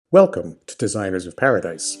Welcome to Designers of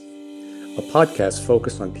Paradise, a podcast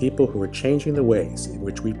focused on people who are changing the ways in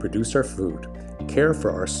which we produce our food, care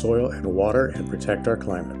for our soil and water, and protect our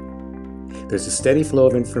climate. There's a steady flow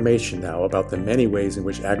of information now about the many ways in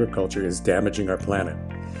which agriculture is damaging our planet,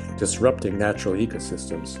 disrupting natural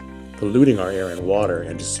ecosystems, polluting our air and water,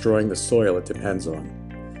 and destroying the soil it depends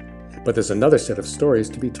on. But there's another set of stories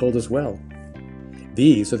to be told as well.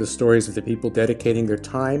 These are the stories of the people dedicating their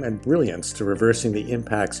time and brilliance to reversing the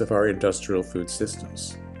impacts of our industrial food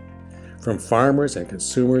systems. From farmers and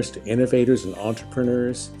consumers to innovators and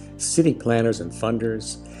entrepreneurs, city planners and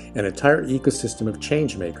funders, an entire ecosystem of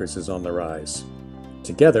change makers is on the rise.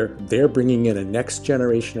 Together, they're bringing in a next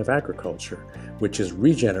generation of agriculture, which is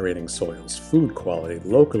regenerating soils, food quality,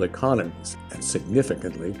 local economies, and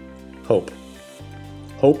significantly, hope.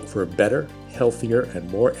 Hope for a better, healthier, and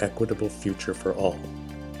more equitable future for all.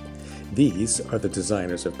 These are the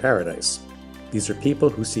Designers of Paradise. These are people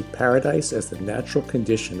who see paradise as the natural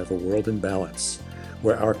condition of a world in balance,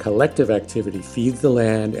 where our collective activity feeds the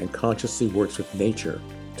land and consciously works with nature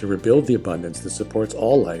to rebuild the abundance that supports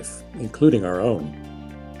all life, including our own.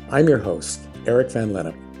 I'm your host, Eric Van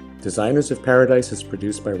Lennep. Designers of Paradise is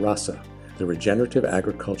produced by RASA, the Regenerative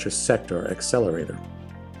Agriculture Sector Accelerator.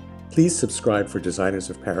 Please subscribe for Designers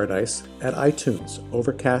of Paradise at iTunes,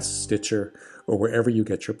 Overcast, Stitcher, or wherever you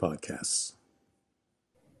get your podcasts.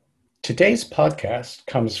 Today's podcast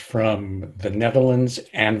comes from the Netherlands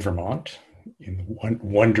and Vermont, in the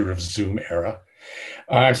wonder of Zoom era.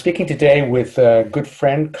 I'm speaking today with a good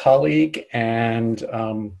friend, colleague, and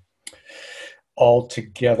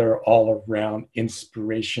altogether, all-around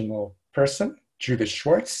inspirational person, Judith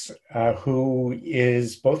Schwartz, who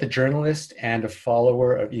is both a journalist and a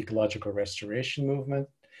follower of ecological restoration movement.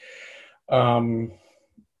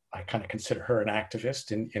 I kind of consider her an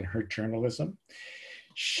activist in her journalism.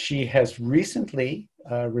 She has recently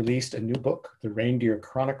released a new book, The Reindeer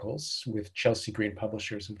Chronicles, with Chelsea Green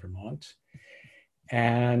Publishers in Vermont.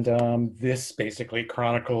 And this basically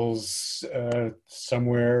chronicles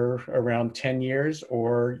somewhere around 10 years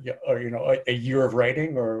or a year of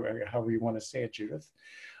writing, or however you want to say it, Judith,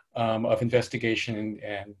 of investigation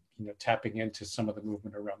and tapping into some of the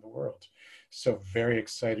movement around the world. So very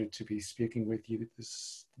excited to be speaking with you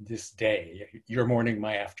this day, your morning,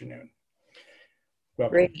 my afternoon.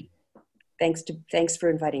 Welcome. Great. Thanks for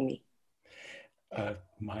inviting me.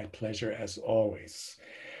 My pleasure as always.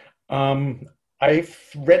 I've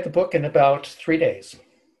read the book in about 3 days.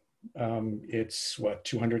 It's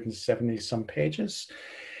 270 some pages.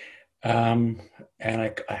 And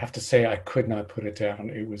I have to say, I could not put it down.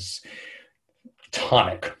 It was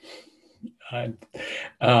tonic. In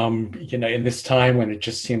this time when it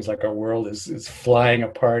just seems like our world is flying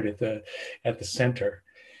apart at the center,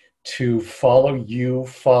 to follow you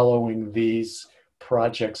following these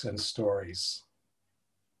projects and stories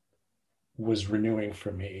was renewing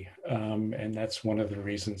for me. And that's one of the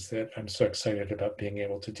reasons that I'm so excited about being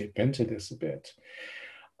able to dip into this a bit.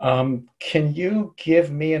 Can you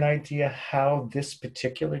give me an idea how this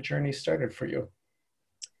particular journey started for you?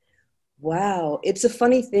 Wow. It's a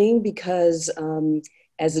funny thing because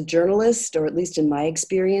as a journalist, or at least in my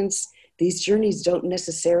experience, these journeys don't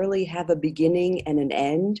necessarily have a beginning and an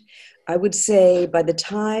end. I would say by the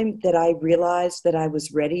time that I realized that I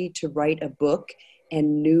was ready to write a book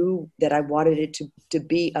and knew that I wanted it to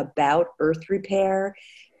be about earth repair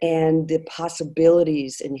and the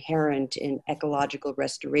possibilities inherent in ecological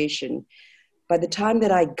restoration, by the time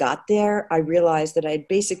that I got there, I realized that I had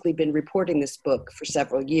basically been reporting this book for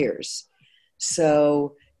several years.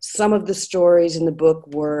 So some of the stories in the book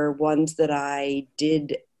were ones that I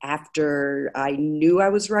did after I knew I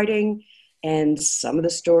was writing, and some of the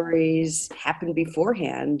stories happened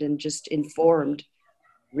beforehand and just informed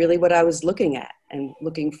really what I was looking at and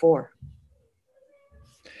looking for.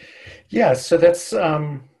 Yeah, so that's,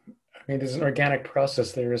 there's an organic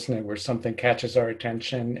process there, isn't it, where something catches our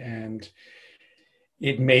attention and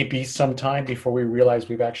it may be some time before we realize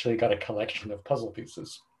we've actually got a collection of puzzle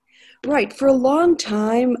pieces. Right. For a long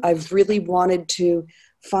time, I've really wanted to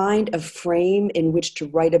find a frame in which to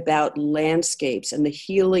write about landscapes and the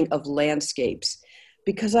healing of landscapes,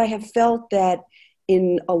 because I have felt that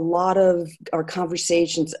in a lot of our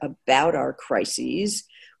conversations about our crises,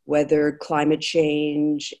 whether climate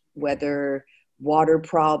change, whether water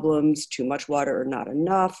problems, too much water or not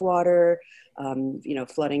enough water,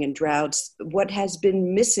 flooding and droughts, what has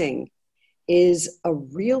been missing is a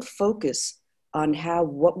real focus on how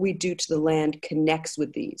what we do to the land connects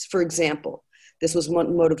with these. For example, this was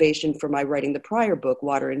one motivation for my writing the prior book,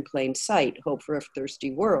 Water in Plain Sight, Hope for a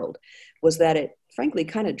Thirsty World, was that it frankly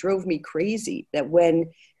kind of drove me crazy that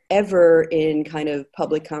when whenever in kind of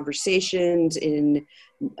public conversations, in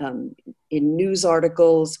news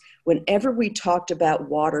articles, whenever we talked about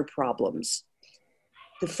water problems,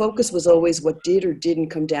 the focus was always what did or didn't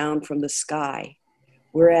come down from the sky.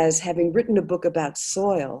 Whereas having written a book about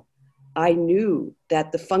soil, I knew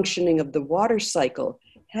that the functioning of the water cycle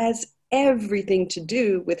has everything to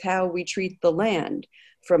do with how we treat the land,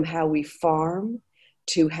 from how we farm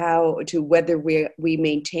to whether we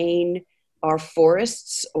maintain our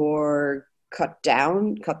forests or cut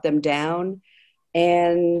them down,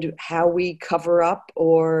 and how we cover up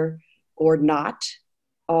or not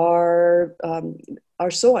our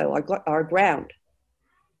soil, our ground.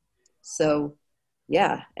 So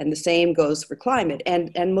yeah, and the same goes for climate.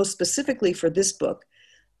 And most specifically for this book,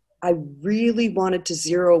 I really wanted to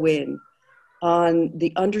zero in on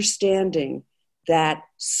the understanding that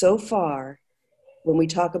so far, when we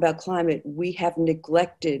talk about climate, we have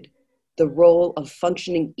neglected the role of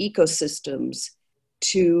functioning ecosystems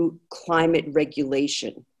to climate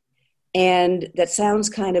regulation. And that sounds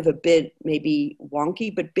kind of a bit maybe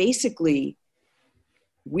wonky, but basically,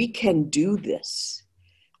 we can do this.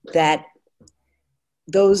 That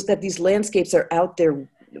these landscapes are out there,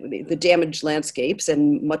 the damaged landscapes,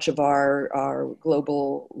 and much of our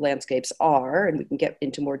global landscapes are, and we can get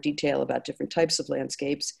into more detail about different types of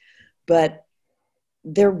landscapes, but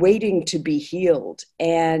they're waiting to be healed.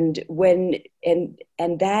 And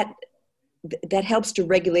that helps to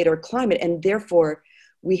regulate our climate. And therefore,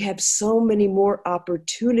 we have so many more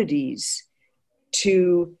opportunities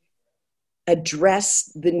to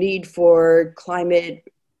address the need for climate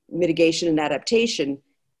mitigation and adaptation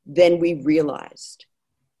than we realized.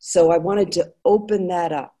 So I wanted to open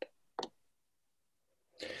that up.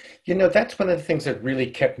 You know, that's one of the things that really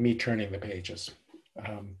kept me turning the pages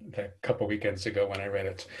a couple weekends ago when I read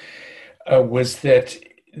it, was that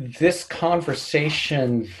this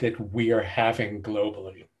conversation that we are having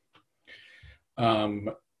globally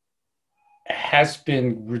has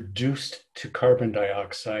been reduced to carbon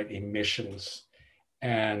dioxide emissions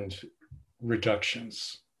and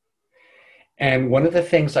reductions. And one of the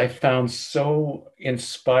things I found so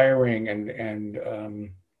inspiring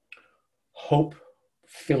and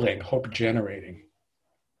hope-filling, hope-generating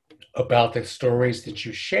about the stories that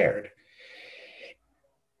you shared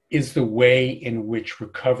is the way in which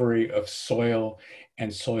recovery of soil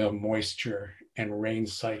and soil moisture and rain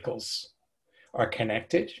cycles are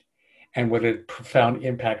connected, and what a profound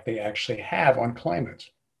impact they actually have on climate.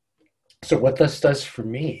 So what this does for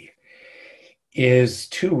me is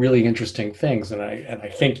two really interesting things, and I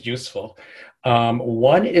think useful.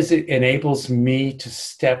 One is it enables me to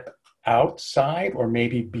step outside or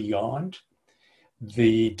maybe beyond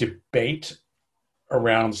the debate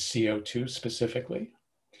around CO2 specifically,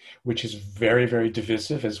 which is very, very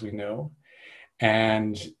divisive, as we know.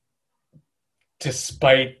 And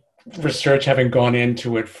despite research having gone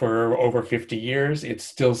into it for over 50 years, it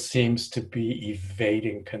still seems to be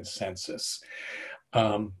evading consensus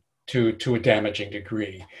to a damaging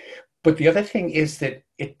degree. But the other thing is that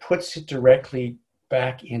it puts it directly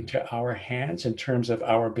back into our hands in terms of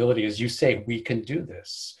our ability. As you say, we can do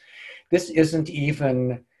this. This isn't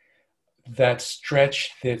even that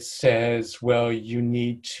stretch that says, well, you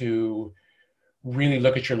need to really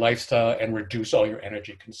look at your lifestyle and reduce all your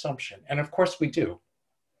energy consumption. And of course we do.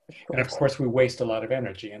 And of course we waste a lot of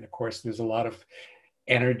energy. And of course there's a lot of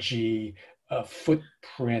energy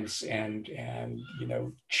footprints and you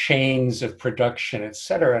know, chains of production, et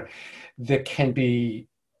cetera, that can be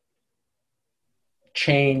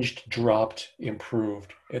changed, dropped,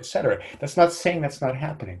 improved, et cetera. That's not saying that's not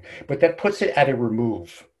happening, but that puts it at a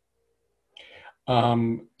remove.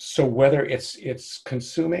 So whether it's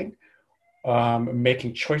consuming,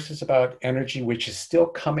 making choices about energy, which is still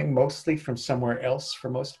coming mostly from somewhere else for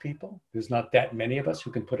most people. There's not that many of us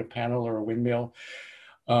who can put a panel or a windmill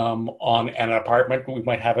on an apartment we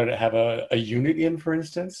might have a unit in, for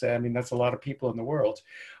instance. I mean, that's a lot of people in the world.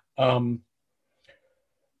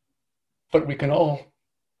 But we can all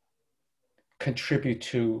contribute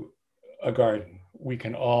to a garden. We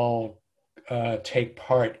can all take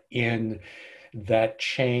part in that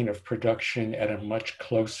chain of production at a much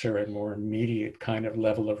closer and more immediate kind of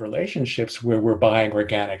level of relationships where we're buying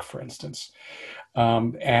organic, for instance.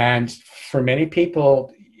 And for many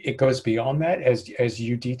people, it goes beyond that, as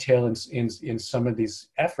you detail in some of these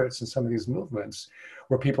efforts and some of these movements,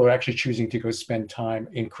 where people are actually choosing to go spend time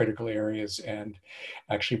in critical areas and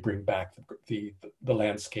actually bring back the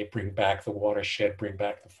landscape, bring back the watershed, bring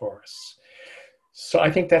back the forests. So I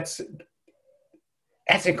think that's,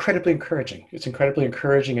 That's incredibly encouraging. It's incredibly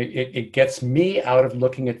encouraging. It gets me out of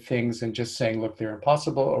looking at things and just saying, look, they're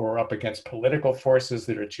impossible, or we're up against political forces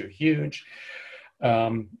that are too huge,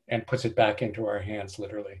 and puts it back into our hands,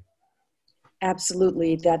 literally.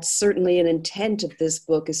 Absolutely. That's certainly an intent of this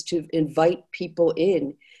book, is to invite people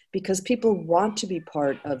in, because people want to be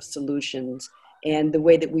part of solutions. And the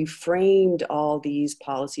way that we framed all these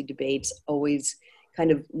policy debates always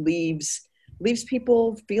kind of leaves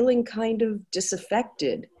people feeling kind of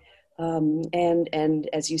disaffected, and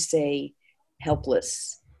as you say,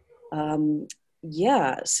 helpless.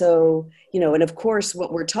 Yeah. So, and of course,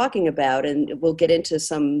 what we're talking about, and let's get into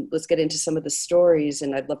some of the stories,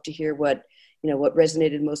 and I'd love to hear what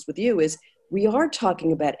resonated most with you, is we are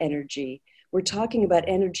talking about energy. We're talking about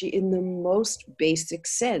energy in the most basic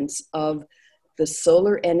sense of the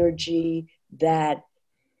solar energy that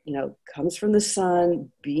comes from the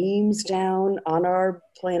sun, beams down on our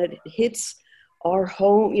planet, hits our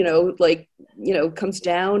home, comes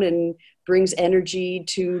down and brings energy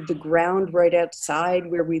to the ground right outside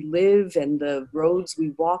where we live, and the roads we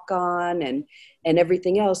walk on, and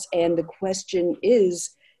everything else. And the question is,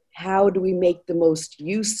 how do we make the most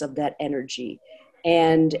use of that energy?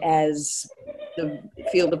 And as the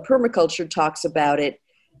field of permaculture talks about it,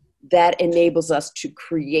 that enables us to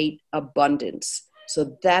create abundance.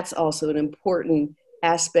 So that's also an important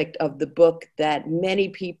aspect of the book that many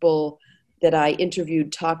people that I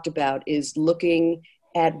interviewed talked about, is looking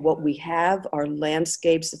at what we have, our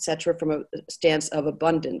landscapes, etc., from a stance of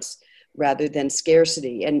abundance rather than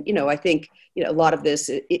scarcity. And, I think, a lot of this,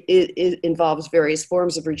 it involves various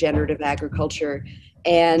forms of regenerative agriculture.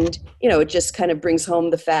 And, it just kind of brings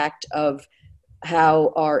home the fact of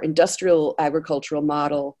how our industrial agricultural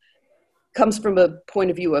model comes from a point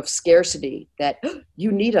of view of scarcity, that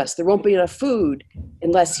you need us, there won't be enough food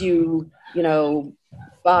unless you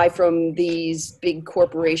buy from these big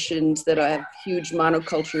corporations that have huge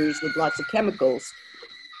monocultures with lots of chemicals,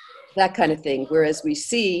 that kind of thing. Whereas we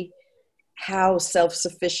see how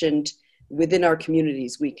self-sufficient within our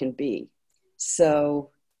communities we can be. So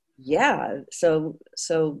yeah, so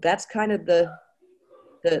that's kind of the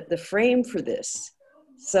frame for this.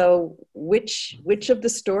 So which of the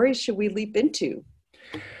stories should we leap into?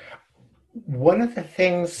 One of the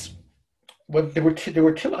things, well, there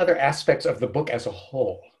were two other aspects of the book as a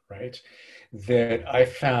whole, right, that I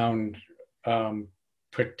found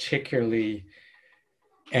particularly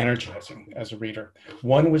energizing as a reader.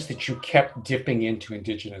 One was that you kept dipping into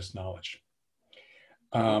indigenous knowledge.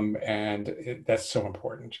 And that's so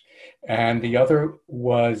important. And the other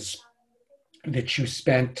was that you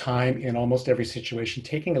spent time in almost every situation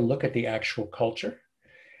taking a look at the actual culture,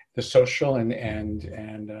 the social and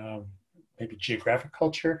maybe geographic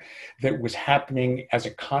culture that was happening as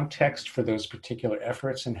a context for those particular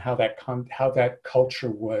efforts, and how that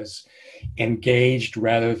culture was engaged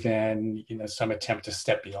rather than some attempt to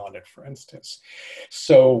step beyond it, for instance.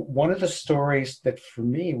 So one of the stories that for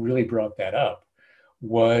me really brought that up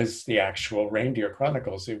was the actual Reindeer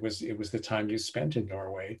Chronicles. It was the time you spent in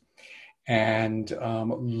Norway, and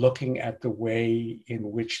looking at the way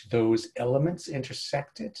in which those elements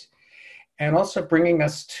intersected, and also bringing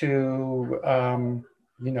us to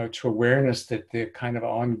to awareness that the kind of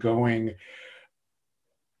ongoing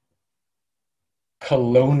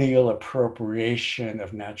colonial appropriation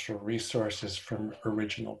of natural resources from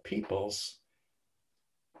original peoples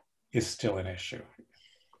is still an issue.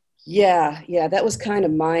 Yeah, that was kind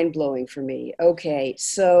of mind-blowing for me. Okay,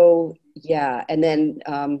 so yeah, and then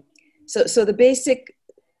so the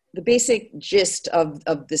basic gist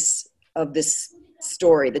of this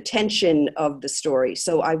story, the tension of the story.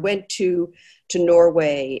 So I went to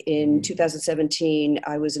Norway in 2017.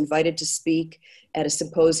 I was invited to speak at a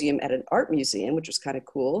symposium at an art museum, which was kind of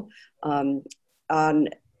cool,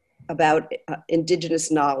 about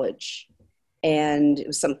indigenous knowledge. And it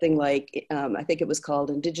was something like, I think it was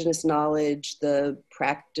called Indigenous Knowledge, the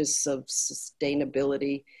Practice of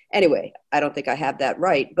Sustainability. Anyway, I don't think I have that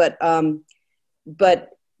right. But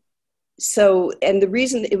so, and the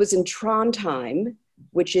reason it was in Trondheim,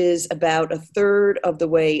 which is about a third of the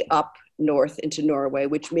way up north into Norway,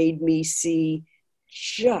 which made me see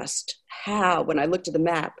just how, when I looked at the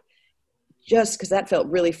map, just because that felt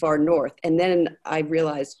really far north. And then I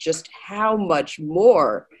realized just how much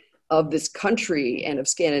more of this country and of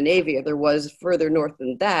Scandinavia there was further north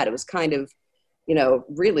than that. It was kind of,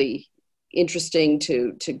 really interesting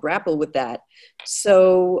to grapple with that.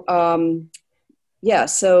 So,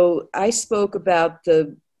 so I spoke about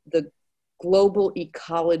the global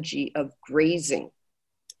ecology of grazing.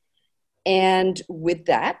 And with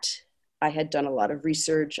that, I had done a lot of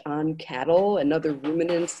research on cattle and other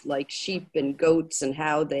ruminants like sheep and goats and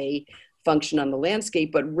how they function on the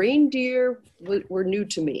landscape, but reindeer were new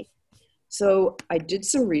to me. So I did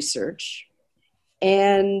some research,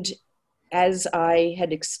 and as I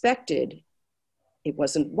had expected, it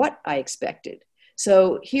wasn't what I expected.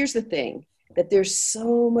 So here's the thing, that there's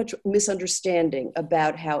so much misunderstanding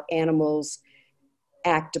about how animals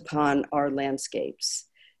act upon our landscapes.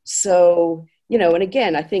 So, and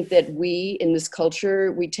again, I think that we in this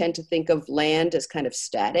culture, we tend to think of land as kind of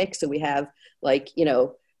static. So we have like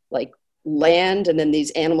land, and then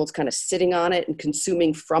these animals kind of sitting on it and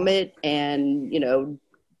consuming from it, and,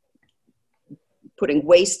 putting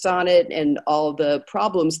wastes on it, and all the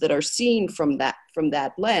problems that are seen from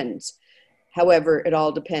that lens. However, it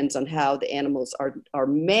all depends on how the animals are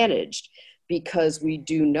managed, because we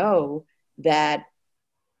do know that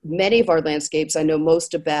many of our landscapes, I know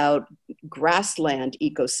most about grassland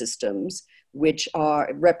ecosystems, which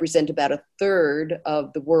represent about a third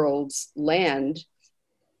of the world's land.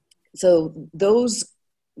 So those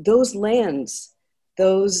lands,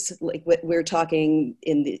 like what we're talking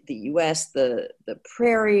in the US, the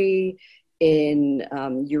prairie, in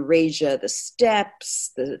Eurasia, the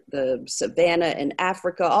steppes, the savanna in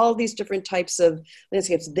Africa, all these different types of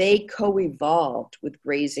landscapes, they co-evolved with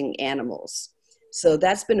grazing animals. So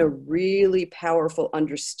that's been a really powerful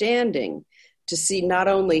understanding to see not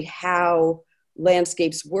only how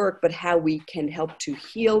landscapes work, but how we can help to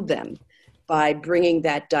heal them by bringing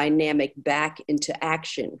that dynamic back into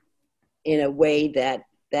action in a way that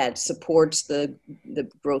supports the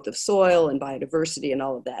growth of soil and biodiversity and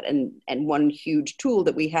all of that. And one huge tool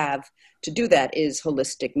that we have to do that is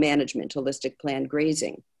holistic management, holistic planned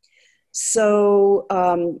grazing. So,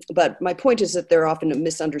 but my point is that there are often a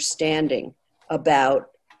misunderstanding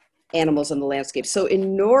about animals on the landscape. So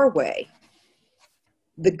in Norway,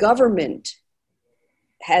 the government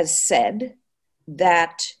has said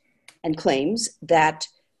that, and claims that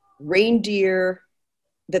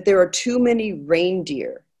that there are too many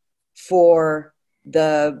reindeer for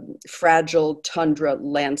the fragile tundra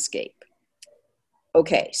landscape.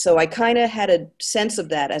 Okay, so I kind of had a sense of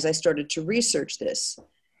that as I started to research this.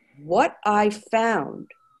 What I found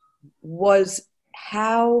was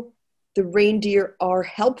how the reindeer are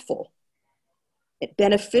helpful,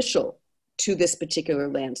 beneficial to this particular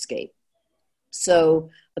landscape. So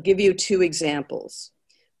I'll give you two examples.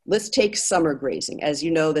 Let's take summer grazing. As you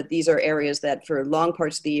know, that these are areas that for long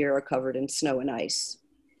parts of the year are covered in snow and ice.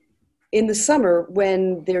 In the summer,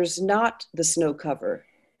 when there's not the snow cover,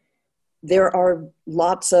 there are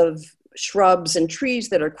lots of shrubs and trees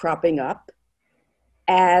that are cropping up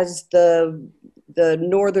as the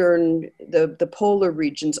polar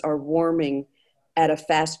regions are warming at a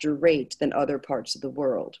faster rate than other parts of the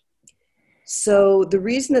world. So the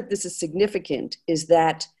reason that this is significant is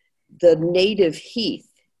that the native heath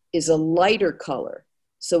is a lighter color,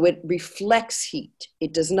 so it reflects heat.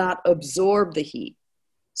 It does not absorb the heat.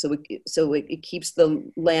 So it keeps the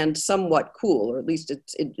land somewhat cool, or at least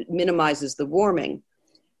it minimizes the warming.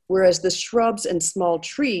 Whereas the shrubs and small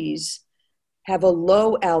trees have a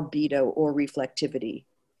low albedo or reflectivity.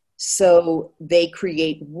 So they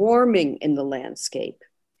create warming in the landscape.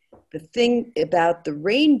 The thing about the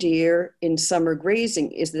reindeer in summer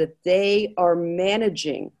grazing is that they are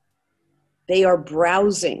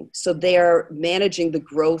browsing. So they are managing the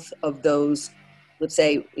growth of those, let's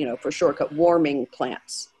say, for shortcut, warming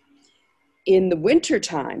plants. In the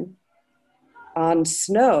wintertime, on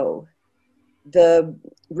snow, the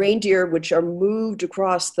reindeer, which are moved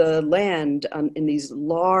across the land in these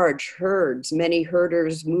large herds, many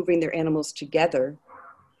herders moving their animals together,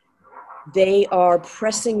 they are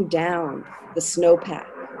pressing down the snowpack.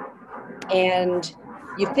 And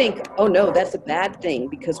you think, oh no, that's a bad thing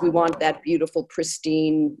because we want that beautiful,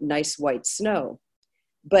 pristine, nice white snow.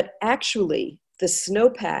 But actually, the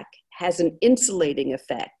snowpack has an insulating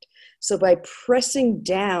effect. So by pressing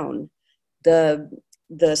down the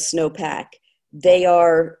snowpack, they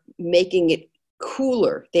are making it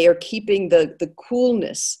cooler. They are keeping the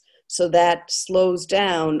coolness, so that slows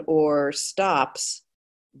down or stops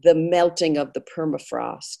the melting of the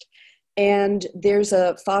permafrost. And there's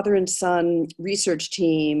a father and son research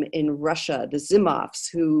team in Russia, the Zimovs,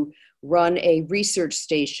 who run a research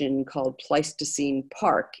station called Pleistocene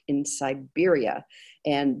Park in Siberia.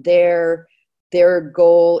 And their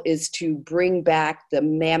goal is to bring back the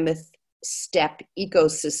mammoth steppe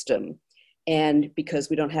ecosystem. And because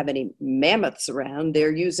we don't have any mammoths around,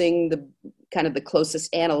 they're using the kind of the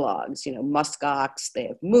closest analogs, muskox, they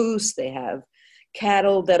have moose, they have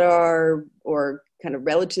cattle that are, or kind of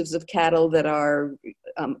relatives of cattle that are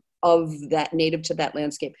of that native to that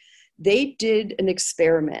landscape. they did an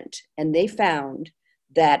experiment and they found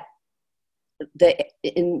that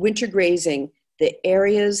in winter grazing, the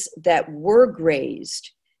areas that were grazed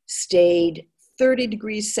stayed 30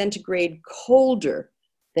 degrees centigrade colder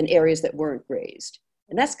than areas that weren't grazed.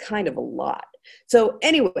 And that's kind of a lot. So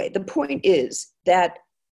anyway, the point is that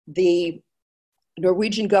the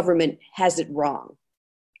Norwegian government has it wrong.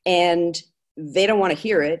 And they don't want to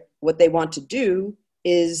hear it. What they want to do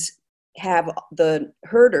is have the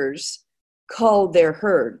herders cull their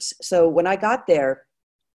herds. So when I got there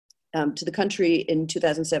to the country in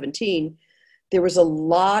 2017, there was a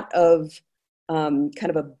lot of kind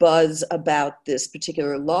of a buzz about this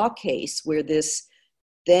particular law case where this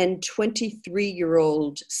then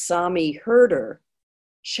 23-year-old Sami herder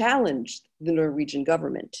challenged the Norwegian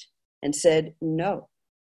government and said, no,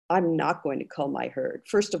 I'm not going to cull my herd.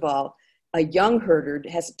 First of all, a young herder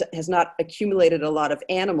has not accumulated a lot of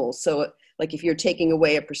animals. So like if you're taking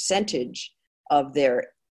away a percentage of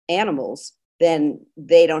their animals, then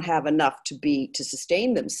they don't have enough to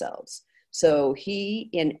sustain themselves. So he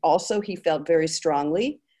felt very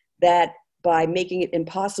strongly that by making it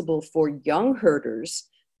impossible for young herders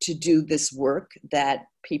to do this work that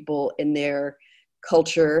people in their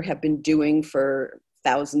culture have been doing for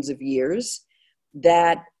thousands of years,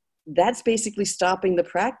 that's basically stopping the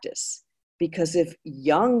practice. Because if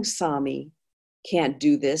young Sami can't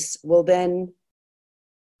do this, well then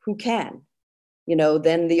who can?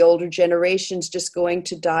 Then the older generation's just going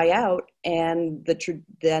to die out, and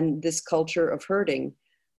then this culture of herding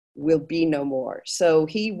will be no more. So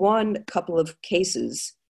he won a couple of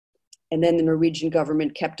cases, and then the Norwegian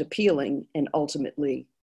government kept appealing, and ultimately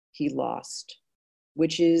he lost.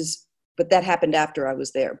 But that happened after I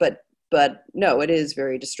was there. But no, it is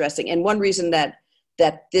very distressing. And one reason that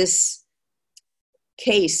this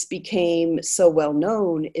case became so well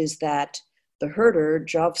known is that the herder,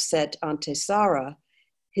 Jovseth Antesara,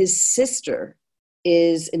 his sister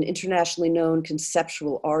is an internationally known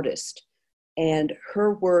conceptual artist, and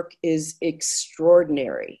her work is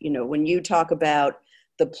extraordinary. When you talk about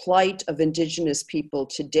the pplit of indigenous people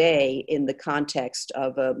today in the context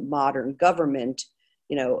of a modern government,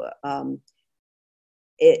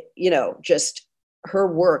 just her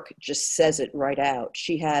work just says it right out.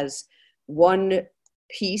 She has one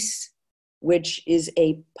piece which is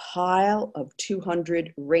a pile of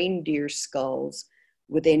 200 reindeer skulls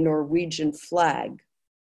with a Norwegian flag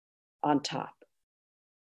on top.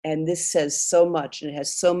 And this says so much, and it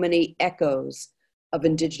has so many echoes of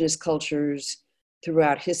indigenous cultures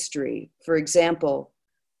throughout history. For example,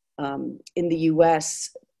 in the US,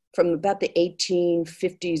 from about the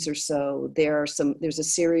 1850s or so, there's a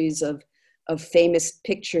series of famous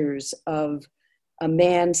pictures of a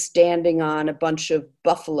man standing on a bunch of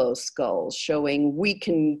buffalo skulls showing we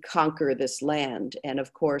can conquer this land. And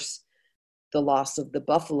of course, the loss of the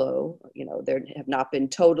buffalo, there have not been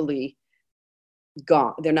totally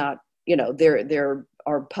gone. They're not, there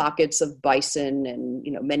are pockets of bison and,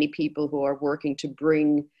 many people who are working to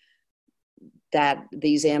bring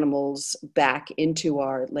these animals back into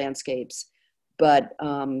our landscapes. But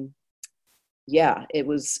it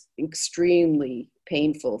was extremely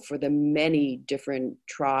painful for the many different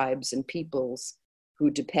tribes and peoples who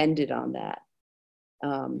depended on that.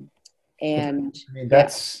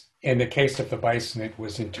 That's in the case of the bison, it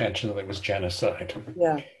was intentional, it was genocide.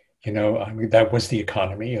 Yeah. That was the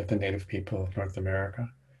economy of the native people of North America.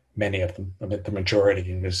 Many of them, the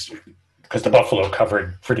majority, was because the buffalo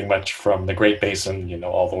covered pretty much from the Great Basin,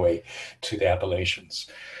 all the way to the Appalachians.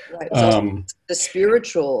 Right. It was also the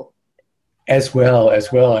spiritual. As well.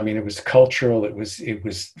 It was cultural. It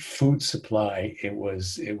was food supply. It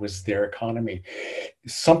was their economy.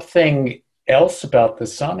 Something else about the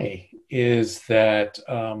Sami is that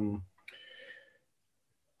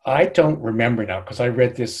I don't remember now because I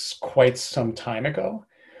read this quite some time ago,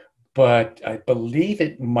 but I believe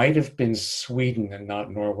it might have been Sweden and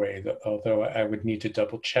not Norway, although I would need to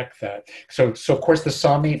double check that. So of course the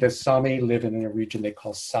Sami live in a region they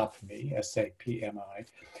call Sapmi, S-A-P-M-I.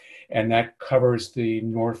 And that covers the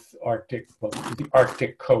the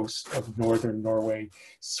Arctic coast of northern Norway,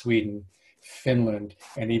 Sweden, Finland,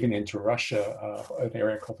 and even into Russia, an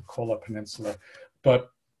area called the Kola Peninsula.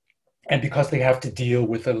 And because they have to deal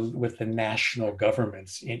with the national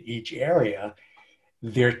governments in each area,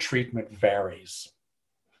 their treatment varies,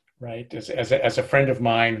 right? As a friend of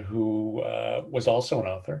mine who was also an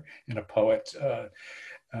author and a poet,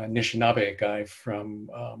 Anishinaabe guy from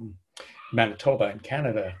Manitoba in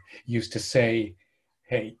Canada, used to say,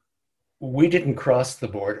 hey, we didn't cross the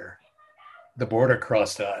border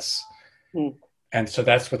crossed us. And so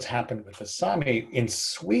that's what's happened with the Sami. In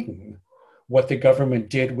Sweden, what the government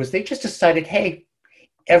did was they just decided, hey,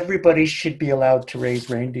 everybody should be allowed to raise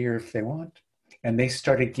reindeer if they want. And they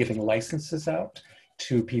started giving licenses out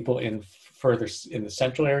to people further in the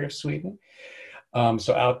central area of Sweden.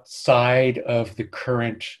 So outside of the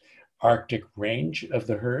current Arctic range of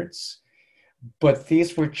the herds. But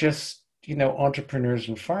these were just, entrepreneurs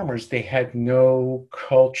and farmers. They had no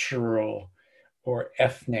cultural or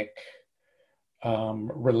ethnic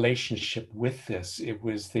relationship with this. It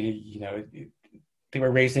was they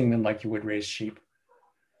were raising them like you would raise sheep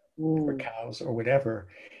or cows or whatever.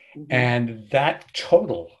 Mm-hmm. And that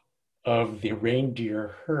total of the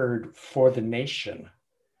reindeer herd for the nation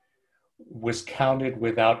was counted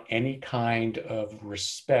without any kind of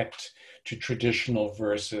respect to traditional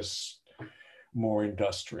versus more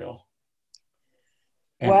industrial.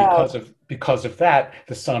 And wow. because of that,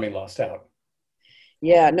 the Sami lost out.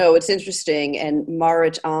 Yeah, no, it's interesting. And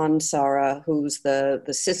Marit Ansara, who's the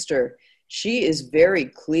sister, she is very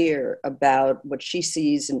clear about what she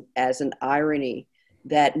sees as an irony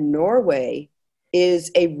that Norway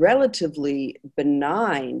is a relatively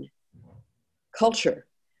benign culture.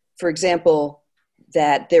 For example,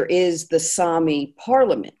 that there is the Sami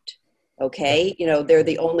parliament, okay? They're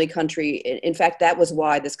the only country. In fact, that was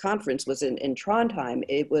why this conference was in Trondheim.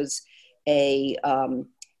 It was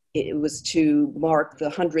it was to mark the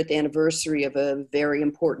 100th anniversary of a very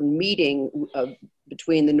important meeting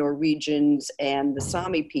between the Norwegians and the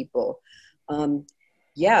Sami people.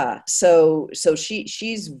 So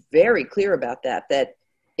she's very clear about that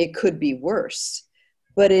it could be worse.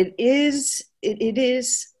 But it is, I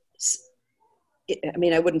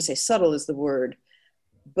wouldn't say subtle is the word,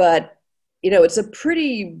 but, it's a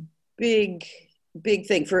pretty big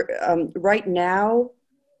thing for right now.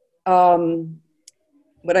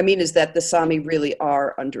 What I mean is that the Sami really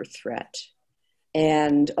are under threat.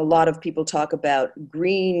 And a lot of people talk about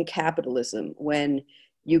green capitalism when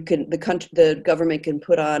the government can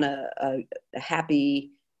put on a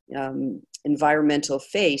happy environmental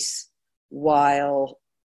face while,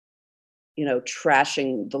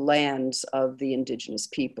 trashing the lands of the indigenous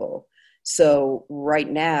people. So right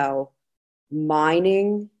now,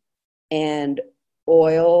 mining and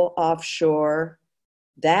oil offshore,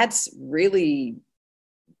 that's really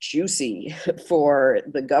juicy for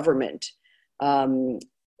the government. The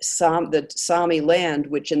Sami land,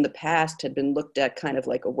 which in the past had been looked at kind of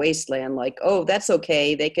like a wasteland, like, oh, that's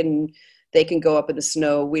okay, they can go up in the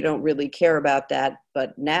snow, we don't really care about that.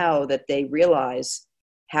 But now that they realize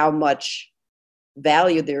how much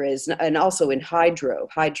value there is, and also in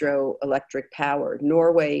hydroelectric power,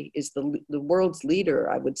 Norway is the world's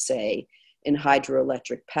leader, I would say, in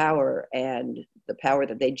hydroelectric power, and the power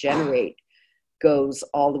that they generate goes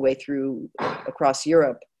all the way through across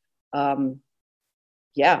Europe. But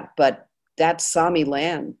that's Sami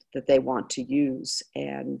land that they want to use.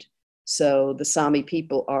 And so the Sami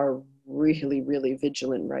people are really, really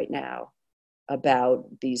vigilant right now about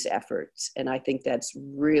these efforts. And I think that's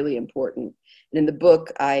really important. And in the book,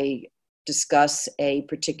 I discuss a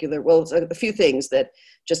few things, that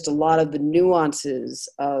just a lot of the nuances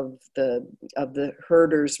of the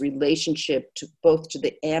herders' relationship to both to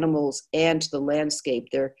the animals and to the landscape,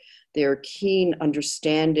 their keen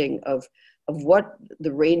understanding of what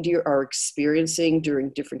the reindeer are experiencing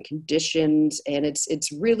during different conditions. And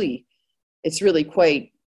it's really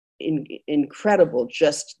quite incredible,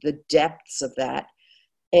 just the depths of that.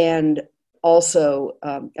 And also,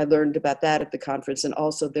 I learned about that at the conference. And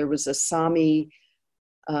also there was a Sami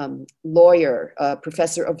lawyer, a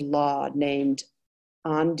professor of law named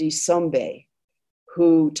Andi Sombe,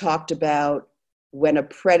 who talked about when a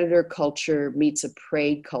predator culture meets a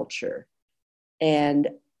prey culture. And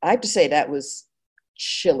I have to say that was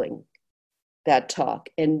chilling, that talk,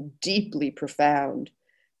 and deeply profound,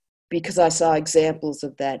 because I saw examples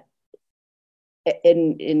of that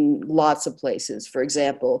in lots of places. For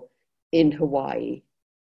example, in Hawaii,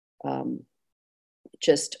 we'll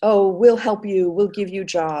help you, we'll give you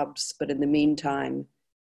jobs, but in the meantime,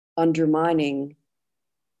 undermining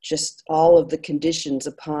just all of the conditions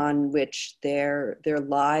upon which their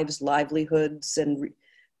lives, livelihoods, and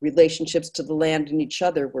relationships to the land and each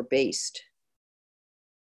other were based.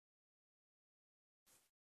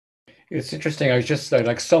 It's interesting. I was just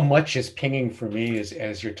like, so much is pinging for me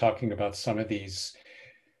as you're talking about some of these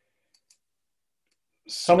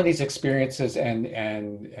experiences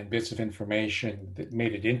and bits of information that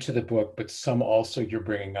made it into the book, but some also you're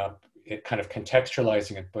bringing up, it kind of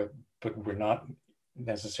contextualizing it, but we're not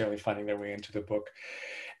necessarily finding their way into the book.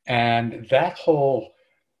 And that whole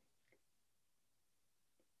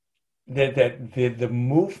the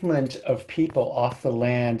movement of people off the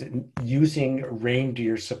land using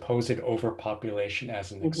reindeer's supposed overpopulation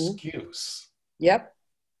as an excuse Yep.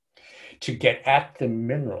 to get at the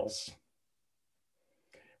minerals,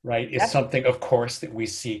 right, is something, of course, that we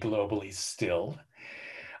see globally still.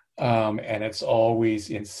 And it's always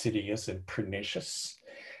insidious and pernicious.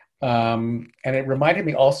 And it reminded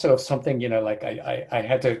me also of something, like I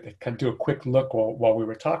had to kind of do a quick look while we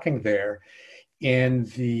were talking there. In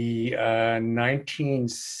the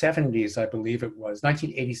 1970s, I believe it was,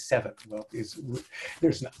 1987,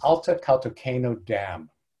 there's an Alta Kautokeino Dam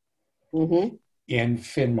in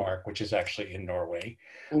Finnmark, which is actually in Norway.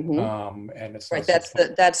 And it's right.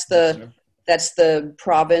 That's the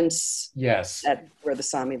province. Yes. Where the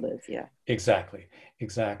Sami live. Yeah. Exactly.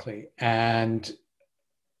 And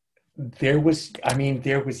there was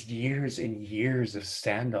years and years of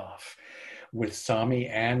standoff with Sami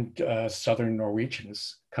and Southern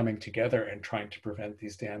Norwegians coming together and trying to prevent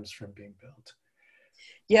these dams from being built.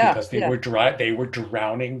 Yeah, because they were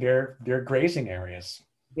drowning their grazing areas.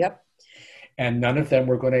 Yep. And none of them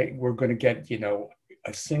were going to get a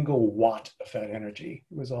single watt of that energy.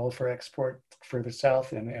 It was all for export further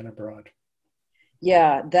south and abroad.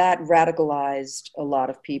 Yeah, that radicalized a lot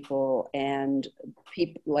of people, and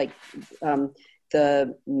people like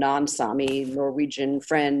the non-Sami Norwegian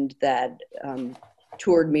friend that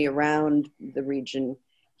toured me around the region.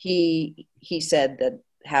 He said that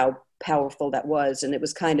how powerful that was, and it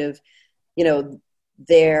was kind of,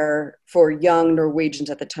 there for young Norwegians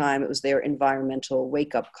at the time, it was their environmental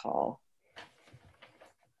wake-up call,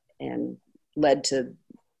 and led to,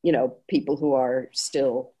 people who are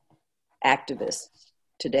still activists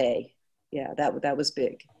today. Yeah, that was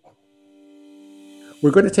big.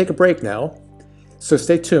 We're going to take a break now, so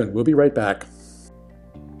stay tuned. We'll be right back.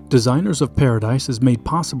 Designers of Paradise is made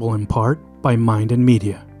possible in part by Mind and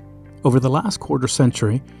Media. Over the last quarter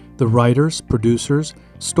century, the writers, producers,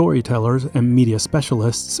 storytellers, and media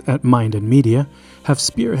specialists at Mind and Media have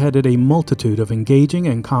spearheaded a multitude of engaging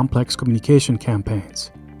and complex communication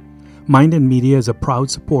campaigns. Mind and Media is a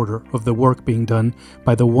proud supporter of the work being done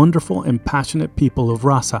by the wonderful and passionate people of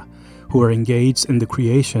Rasa, who are engaged in the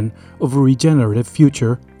creation of a regenerative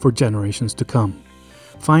future for generations to come.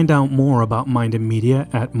 Find out more about Mind and Media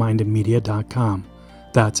at mindandmedia.com.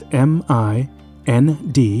 That's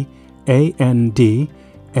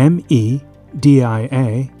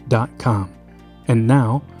MINDANDMEDIA.com. And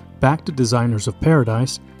now, back to Designers of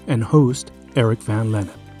Paradise and host Eric Van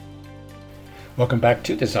Lennep. Welcome back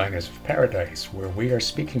to Designers of Paradise, where we are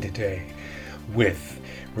speaking today with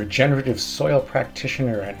regenerative soil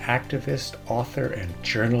practitioner and activist, author, and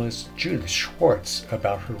journalist Judith Schwartz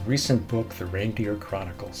about her recent book, The Reindeer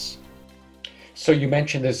Chronicles. So you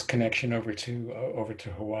mentioned this connection over to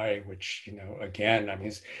Hawaii, which, again,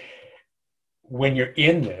 when you're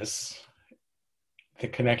in this, the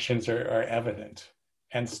connections are evident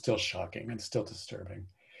and still shocking and still disturbing.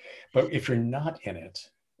 But if you're not in it,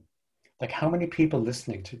 like, how many people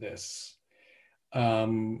listening to this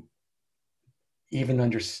even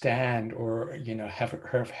understand or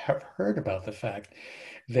have heard about the fact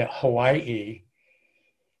that Hawaii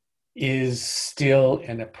is still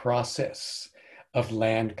in a process of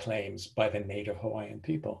land claims by the native Hawaiian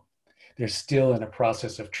people? They're still in a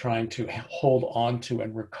process of trying to hold on to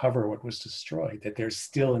and recover what was destroyed, that there's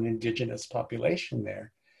still an indigenous population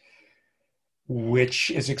there,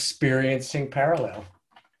 which is experiencing parallel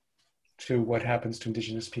to what happens to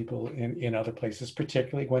indigenous people in other places,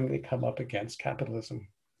 particularly when they come up against capitalism.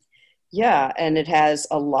 Yeah, and it has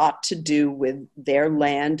a lot to do with their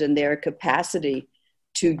land and their capacity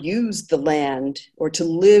to use the land or to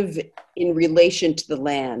live in relation to the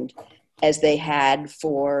land as they had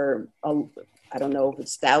for, I don't know if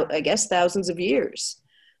it's, thousands of years.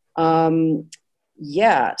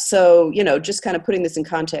 Yeah, so, just kind of putting this in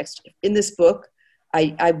context, in this book,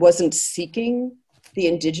 I wasn't seeking the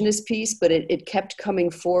indigenous piece, but it kept coming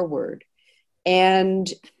forward. And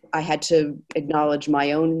I had to acknowledge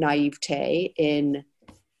my own naivete in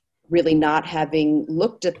really not having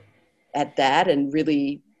looked at that and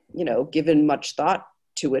really, given much thought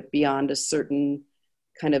to it beyond a certain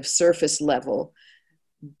kind of surface level.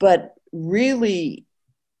 But really,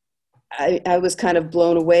 I was kind of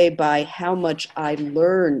blown away by how much I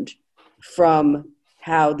learned from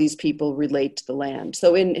how these people relate to the land.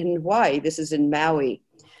 So in Hawaii, this is in Maui,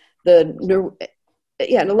 and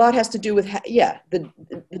a lot has to do with, the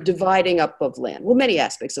dividing up of land. Well, many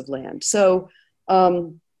aspects of land. So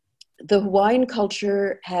the Hawaiian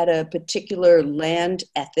culture had a particular land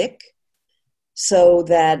ethic, so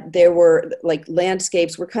that there were, like,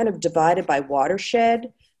 landscapes were kind of divided by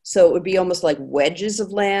watershed. So it would be almost like wedges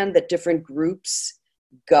of land that different groups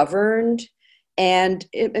governed. And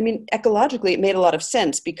ecologically, it made a lot of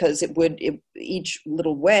sense because each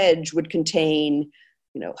little wedge would contain,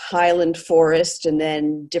 highland forest and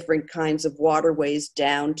then different kinds of waterways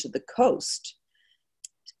down to the coast.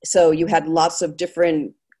 So you had lots of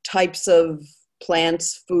different types of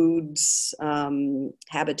plants, foods,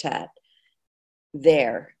 habitat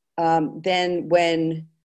there. Then when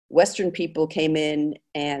Western people came in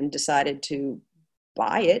and decided to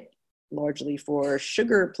buy it, largely for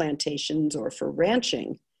sugar plantations or for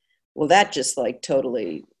ranching, well, that just like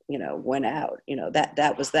totally, went out.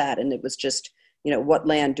 That was that, and it was just, what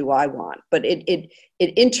land do I want? But it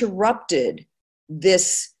interrupted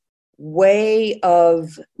this way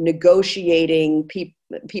of negotiating,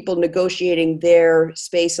 people negotiating their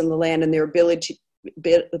space on the land and their ability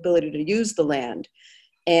to use the land,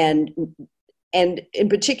 and in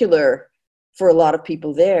particular for a lot of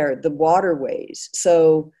people there, the waterways.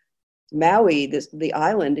 So Maui, the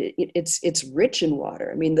island, it's rich in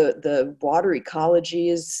water. I mean, the water ecology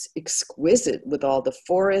is exquisite with all the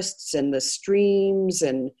forests and the streams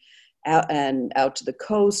and out to the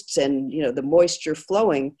coasts and the moisture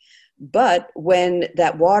flowing. But when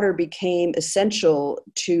that water became essential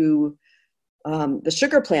to the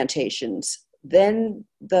sugar plantations, then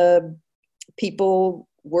the people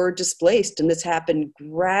were displaced, and this happened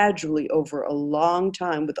gradually over a long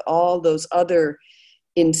time with all those other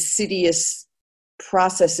insidious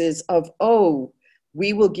processes of,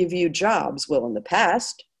 we will give you jobs. Well, in the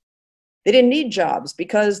past, they didn't need jobs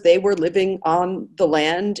because they were living on the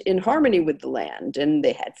land in harmony with the land, and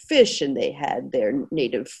they had fish and they had their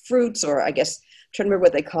native fruits, or I guess, I'm trying to remember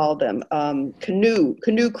what they called them,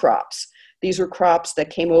 canoe crops. These were crops that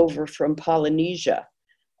came over from Polynesia,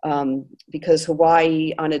 because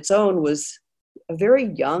Hawaii on its own was a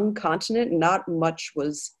very young continent. Not much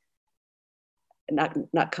was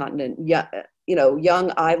not continent,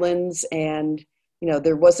 young islands, and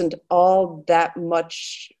there wasn't all that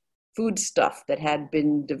much food stuff that had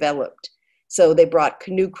been developed. So they brought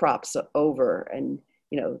canoe crops over, and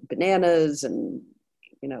bananas and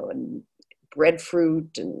and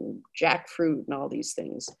breadfruit and jackfruit and all these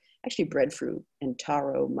things. Actually, breadfruit and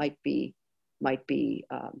taro might be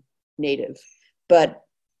native, but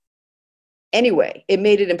anyway, it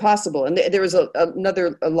made it impossible. And there was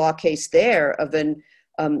another law case there of an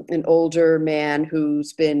older man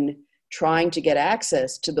who's been trying to get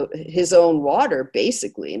access to his own water,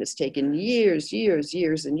 basically, and it's taken years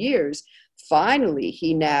and years. Finally,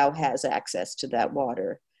 he now has access to that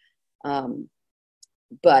water.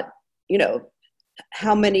 But,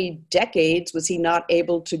 how many decades was he not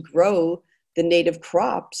able to grow the native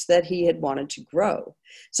crops that he had wanted to grow?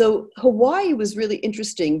 So Hawaii was really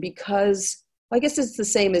interesting because, I guess it's the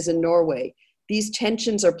same as in Norway. These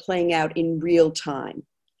tensions are playing out in real time.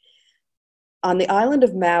 On the island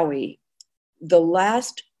of Maui, the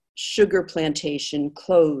last sugar plantation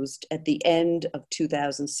closed at the end of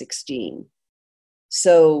 2016.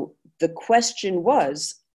 So the question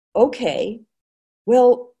was, okay,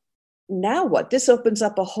 well, now what? This opens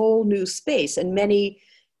up a whole new space. And many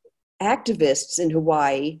activists in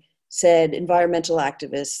Hawaii said, environmental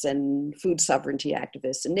activists and food sovereignty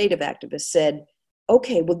activists and native activists said,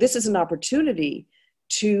 okay, well, this is an opportunity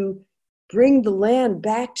to bring the land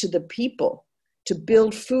back to the people, to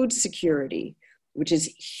build food security, which is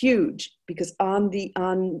huge because on the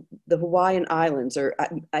Hawaiian Islands, or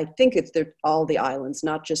I think they're all the islands,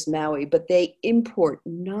 not just Maui, but they import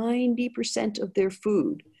 90% of their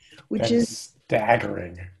food, which That's is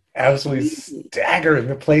staggering. Absolutely staggering.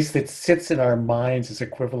 The place that sits in our minds is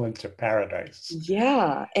equivalent to paradise.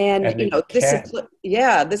 Yeah, and this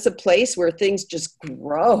is a place where things just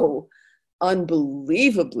grow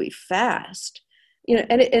unbelievably fast.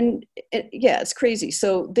 And it's crazy.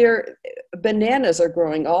 So bananas are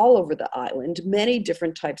growing all over the island, many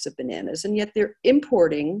different types of bananas, and yet they're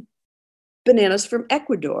importing bananas from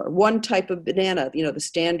Ecuador, one type of banana, the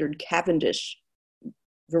standard Cavendish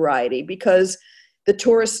variety, because the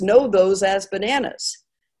tourists know those as bananas.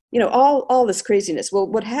 All this craziness. Well,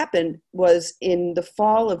 what happened was in the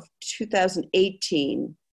fall of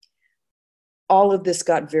 2018, all of this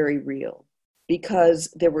got very real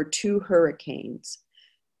because there were two hurricanes,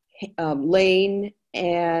 Lane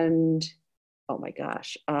and, oh my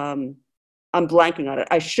gosh, I'm blanking on it.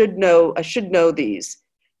 I should know these.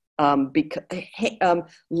 Because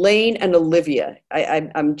Lane and Olivia,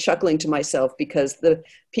 I'm chuckling to myself because the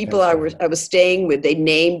people I was staying with,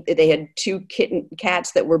 they had two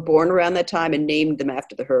cats that were born around that time and named them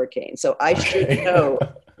after the hurricane. So I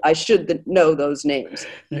should know those names.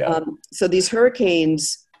 Yeah. So these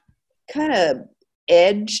hurricanes kind of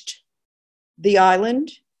edged the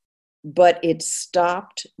island, but it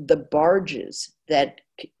stopped the barges that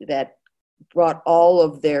brought all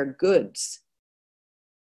of their goods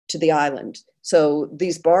to the island. So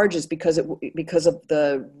these barges, because of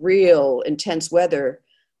the real intense weather,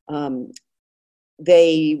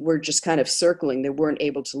 they were just kind of circling. They weren't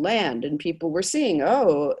able to land, and people were seeing,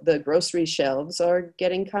 oh, the grocery shelves are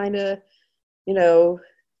getting kind of,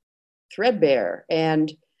 threadbare.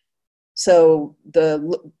 And so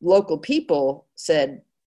the local people said,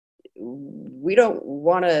 we don't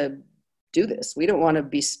want to do this. We don't want to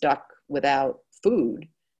be stuck without food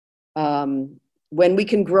when we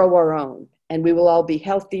can grow our own, and we will all be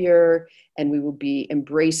healthier, and we will be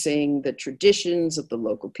embracing the traditions of the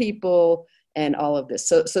local people and all of this.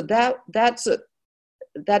 So that's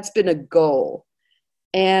been a goal.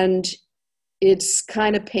 And it's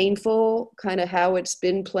kind of painful, kind of how it's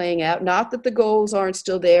been playing out. Not that the goals aren't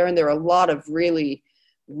still there, and there are a lot of really,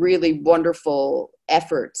 really wonderful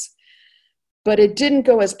efforts. But it didn't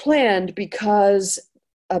go as planned because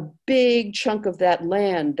a big chunk of that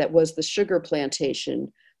land that was the sugar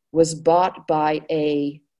plantation was bought by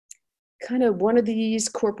a kind of one of these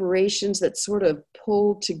corporations that sort of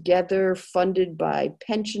pulled together, funded by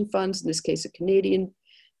pension funds, in this case, a Canadian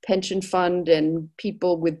pension fund, and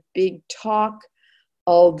people with big talk,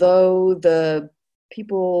 although the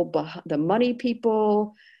money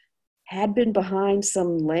people had been behind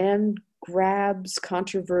some land grabs,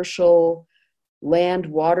 controversial land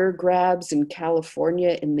water grabs in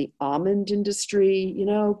California in the almond industry,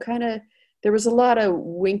 kind of, there was a lot of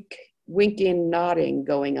winking, nodding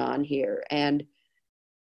going on here. And,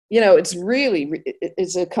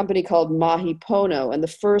 it's a company called Mahi Pono, and the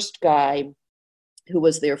first guy who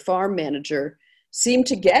was their farm manager seemed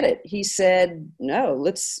to get it. He said, no,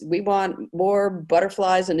 we want more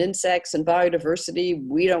butterflies and insects and biodiversity.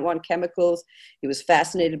 We don't want chemicals. He was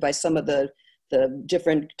fascinated by some of the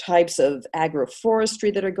different types of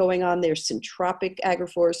agroforestry that are going on there, syntropic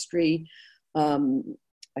agroforestry.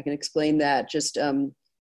 I can explain that. Just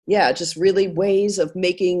really ways of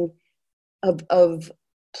making, of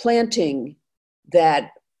planting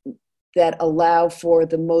that allow for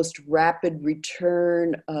the most rapid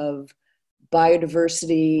return of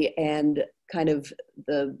biodiversity and kind of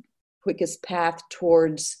the quickest path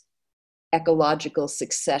towards ecological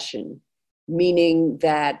succession, meaning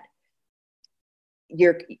that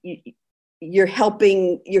you're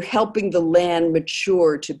helping the land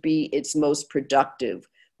mature to be its most productive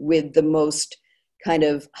with the most kind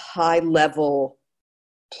of high level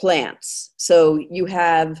plants. So you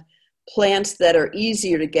have plants that are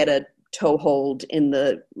easier to get a toehold in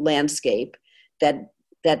the landscape that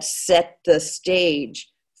set the stage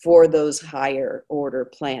for those higher order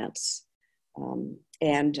plants.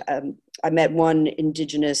 I met one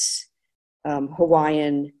indigenous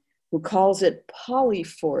Hawaiian who calls it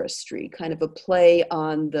polyforestry, kind of a play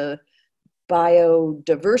on the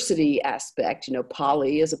biodiversity aspect,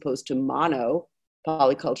 poly as opposed to mono,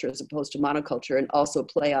 polyculture as opposed to monoculture, and also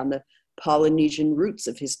play on the Polynesian roots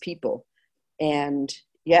of his people. And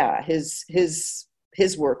yeah, his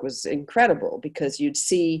work was incredible because you'd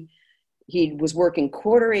see he was working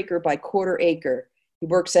quarter acre by quarter acre. He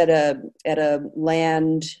works at a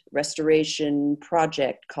land restoration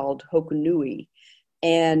project called Hokonui.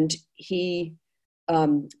 And he,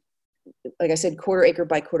 like I said, quarter acre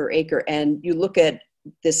by quarter acre. And you look at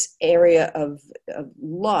this area of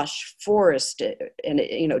lush forest, and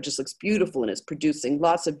it just looks beautiful, and it's producing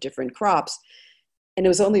lots of different crops. And it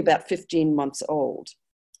was only about 15 months old.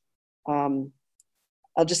 I'll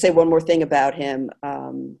just say one more thing about him.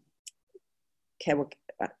 Koa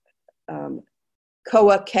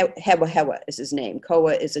Hewa Hewa is his name.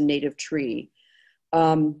 Koa is a native tree.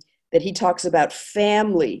 That he talks about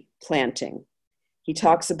family planting. He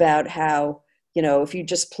talks about how, if you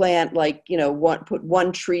just plant put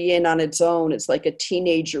one tree in on its own, it's like a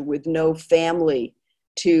teenager with no family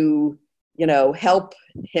to, help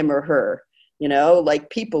him or her. Like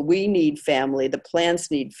people, we need family, the plants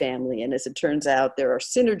need family. And as it turns out, there are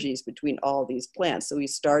synergies between all these plants. So he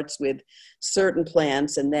starts with certain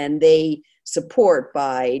plants, and then they support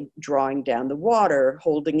by drawing down the water,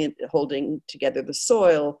 holding together the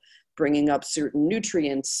soil, bringing up certain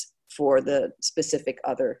nutrients for the specific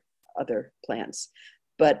other plants.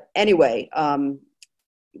 But anyway,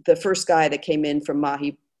 the first guy that came in from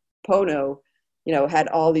Mahi Pono, had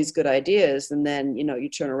all these good ideas, and then, you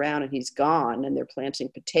turn around and he's gone, and they're planting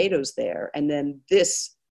potatoes there. And then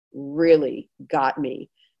this really got me.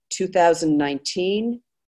 2019,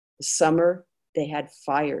 the summer, they had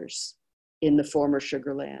fires in the former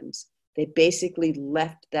sugar lands. They basically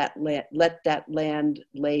let that land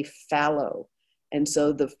lay fallow. And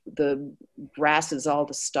so the grasses, all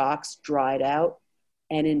the stalks dried out.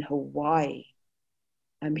 And in Hawaii,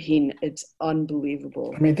 I mean, it's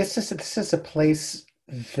unbelievable. I mean, this is a place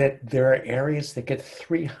that there are areas that get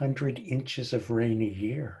 300 inches of rain a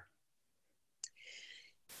year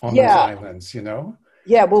on those islands, you know?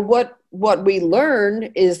 Yeah, well, what we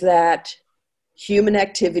learn is that human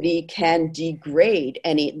activity can degrade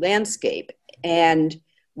any landscape. And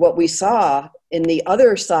what we saw in the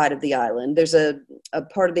other side of the island, there's a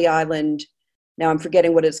part of the island, now I'm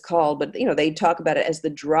forgetting what it's called, but they talk about it as the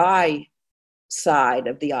dry side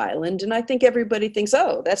of the island. And I think everybody thinks,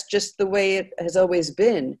 oh, that's just the way it has always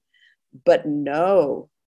been. But no,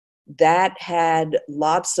 that had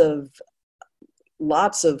lots of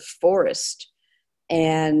forest.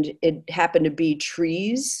 And it happened to be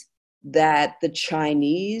trees that the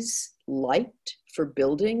Chinese liked for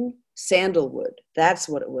building. Sandalwood, that's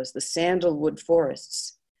what it was, the sandalwood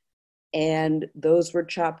forests. And those were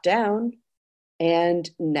chopped down. And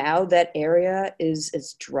now that area is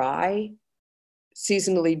as dry,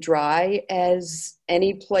 seasonally dry as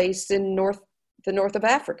any place in the north of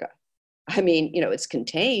Africa. I mean, it's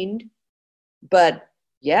contained, but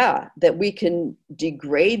yeah, that we can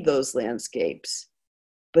degrade those landscapes,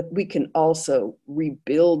 but we can also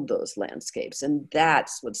rebuild those landscapes. And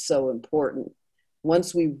that's what's so important.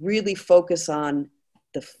 Once we really focus on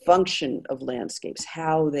the function of landscapes,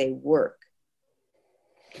 how they work.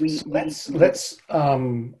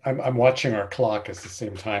 I'm watching our clock at the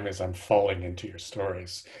same time as I'm falling into your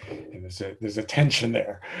stories. And there's a tension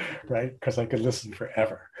there, right? Because I could listen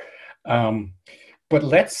forever. But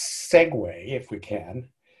let's segue, if we can,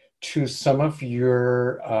 to some of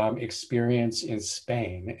your experience in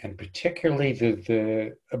Spain, and particularly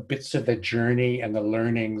the bits of the journey and the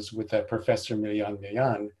learnings with Professor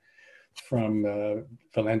Millán from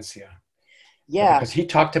Valencia. Yeah. Because he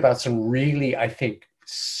talked about some really, I think,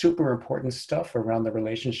 super important stuff around the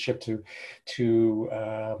relationship to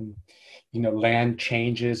land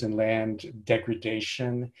changes and land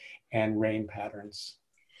degradation and rain patterns.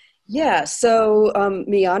 Yeah, so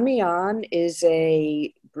Millán is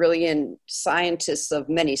a brilliant scientist of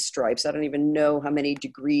many stripes. I don't even know how many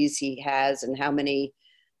degrees he has and how many,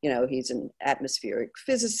 he's an atmospheric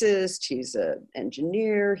physicist, he's an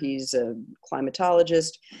engineer, he's a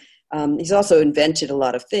climatologist. He's also invented a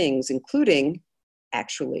lot of things, including,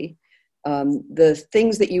 actually, the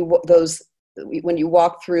things that when you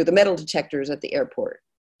walk through the metal detectors at the airport.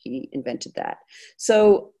 He invented that.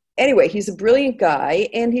 So anyway, he's a brilliant guy,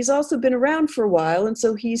 and he's also been around for a while, and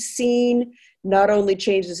so he's seen not only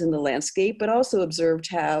changes in the landscape, but also observed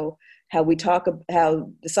how the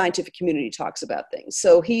scientific community talks about things.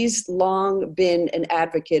 So he's long been an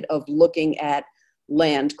advocate of looking at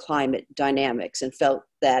land climate dynamics and feels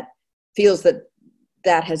that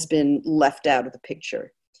has been left out of the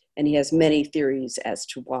picture. And he has many theories as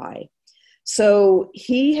to why. So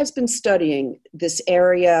he has been studying this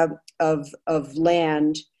area of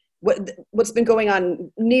land, what's been going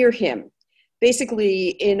on near him. Basically,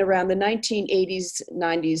 in around the 1980s,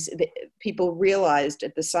 90s, people realized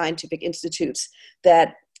at the scientific institutes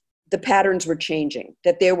that the patterns were changing,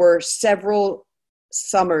 that there were several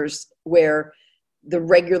summers where the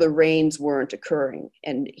regular rains weren't occurring.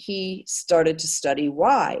 And he started to study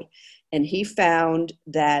why. And he found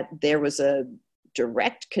that there was a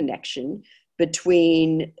direct connection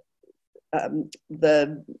between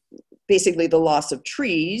basically the loss of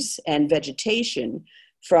trees and vegetation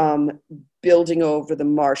from building over the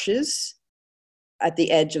marshes at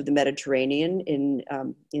the edge of the Mediterranean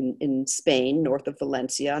in Spain, north of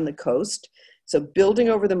Valencia on the coast. So building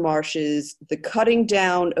over the marshes, the cutting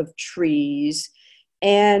down of trees,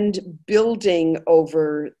 and building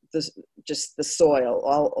over just the soil,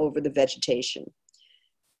 all over the vegetation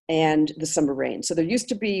and the summer rain. So there used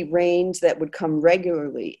to be rains that would come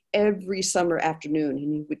regularly every summer afternoon,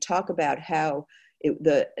 and he would talk about how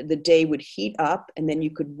the day would heat up, and then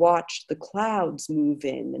you could watch the clouds move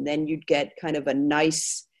in, and then you'd get kind of a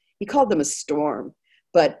nice, he called them a storm,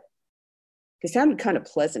 but they sounded kind of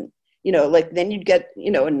pleasant. Then you'd get,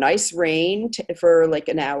 a nice rain for like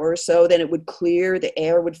an hour or so, then it would clear, the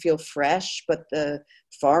air would feel fresh, but the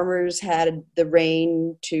farmers had the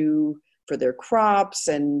rain for their crops,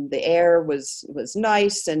 and the air was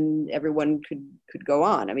nice, and everyone could go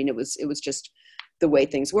on. I mean, it was just the way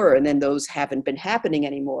things were. And then those haven't been happening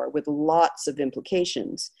anymore, with lots of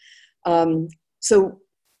implications. So,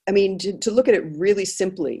 I mean, to look at it really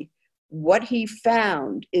simply, what he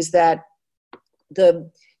found is that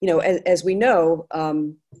as we know,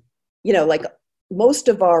 like most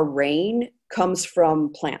of our rain comes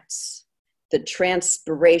from plants. The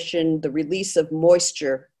transpiration, the release of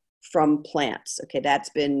moisture from plants. Okay, that's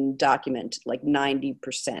been documented, like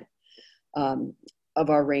 90% of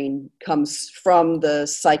our rain comes from the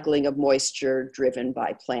cycling of moisture driven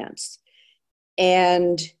by plants.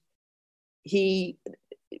 And his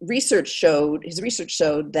research showed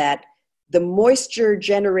that the moisture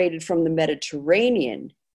generated from the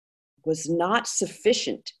Mediterranean was not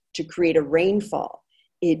sufficient to create a rainfall.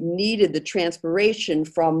 It needed the transpiration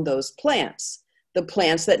from those plants, the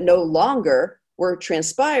plants that no longer were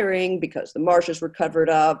transpiring because the marshes were covered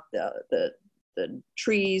up, the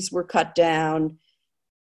trees were cut down,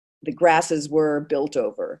 the grasses were built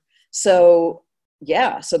over. So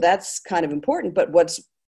so that's kind of important. But what's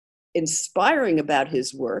inspiring about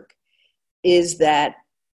his work is that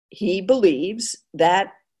he believes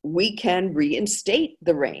that we can reinstate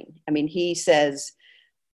the rain. I mean, he says,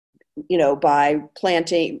 by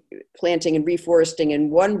planting and reforesting in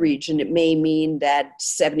one region, it may mean that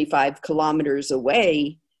 75 kilometers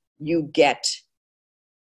away, you get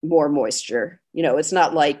more moisture. It's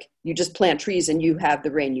not like you just plant trees and you have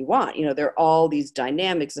the rain you want. There are all these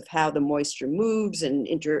dynamics of how the moisture moves and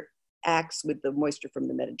interacts with the moisture from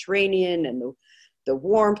the Mediterranean and the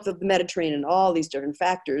warmth of the Mediterranean and all these different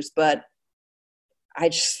factors. But I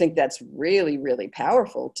just think that's really, really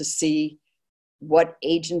powerful to see what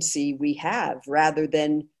agency we have rather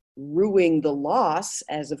than rueing the loss,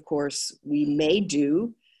 as of course we may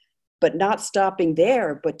do, but not stopping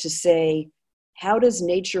there, but to say, how does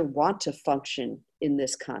nature want to function in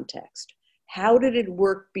this context? How did it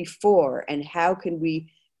work before? And how can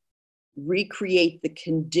we recreate the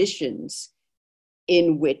conditions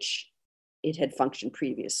in which it had functioned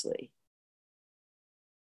previously?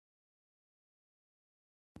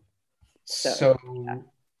 So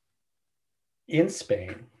in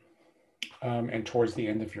Spain, and towards the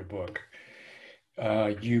end of your book,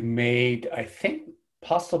 you made, I think,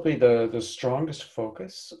 possibly the strongest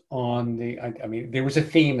focus on I mean, there was a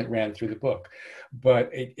theme that ran through the book, but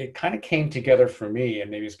it kind of came together for me, and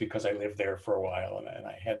maybe it's because I lived there for a while and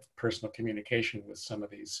I had personal communication with some of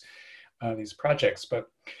these projects. But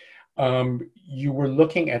you were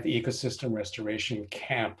looking at the ecosystem restoration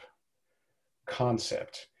camp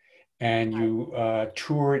concept, and you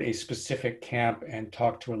toured a specific camp and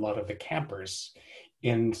talked to a lot of the campers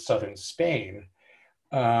in southern Spain.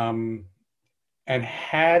 And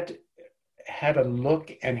had a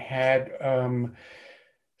look and had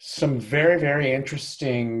some very, very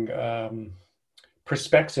interesting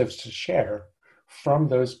perspectives to share from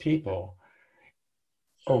those people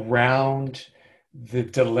around the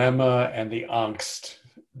dilemma and the angst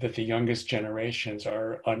that the youngest generations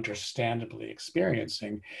are understandably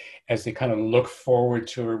experiencing as they kind of look forward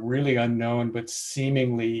to a really unknown but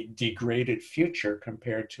seemingly degraded future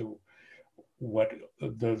compared to what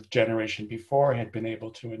the generation before had been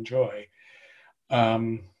able to enjoy.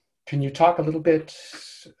 Can you talk a little bit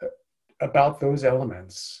about those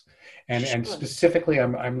elements? And Sure. And specifically,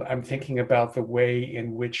 I'm thinking about the way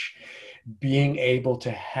in which being able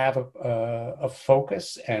to have a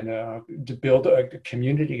focus and to build a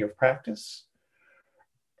community of practice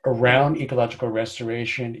around ecological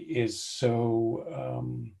restoration is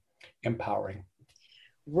so empowering.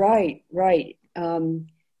 Right.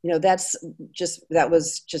 That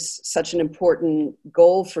was just such an important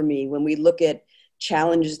goal for me when we look at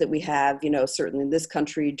challenges that we have, certainly in this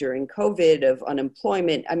country during COVID of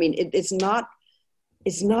unemployment. I mean, it's not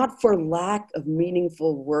for lack of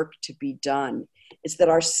meaningful work to be done. It's that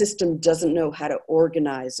our system doesn't know how to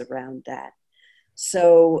organize around that.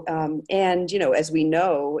 So, as we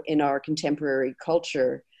know in our contemporary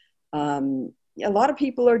culture, a lot of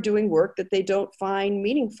people are doing work that they don't find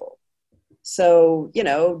meaningful. So,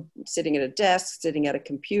 sitting at a desk, sitting at a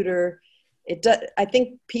computer, I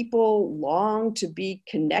think people long to be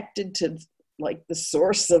connected to like the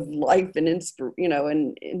source of life and to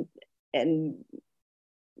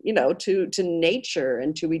nature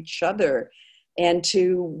and to each other and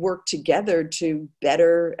to work together to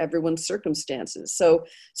better everyone's circumstances. So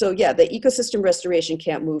the ecosystem restoration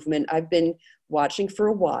camp movement, I've been watching for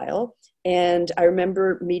a while. And I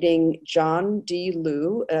remember meeting John D.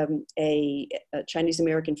 Liu, a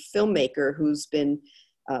Chinese-American filmmaker who's been,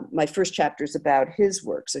 my first chapter is about his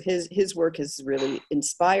work. So his work has really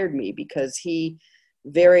inspired me because he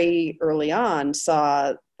very early on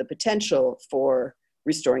saw the potential for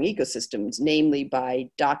restoring ecosystems, namely by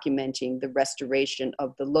documenting the restoration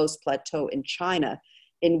of the Loess Plateau in China,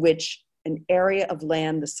 in which an area of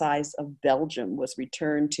land the size of Belgium was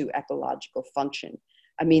returned to ecological function.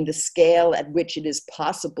 I mean, the scale at which it is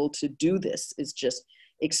possible to do this is just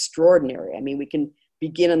extraordinary. I mean, we can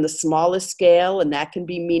begin on the smallest scale, and that can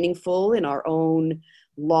be meaningful in our own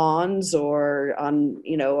lawns or on,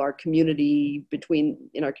 you know, our community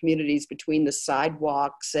in our communities between the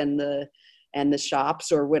sidewalks and the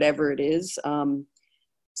shops or whatever it is.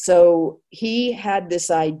 So he had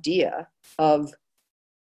this idea of,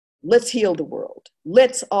 let's heal the world.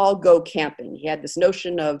 Let's all go camping. He had this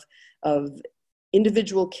notion of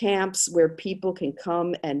individual camps where people can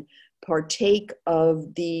come and partake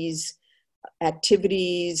of these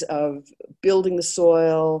activities of building the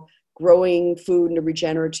soil, growing food in a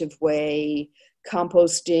regenerative way,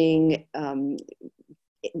 composting,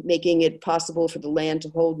 making it possible for the land to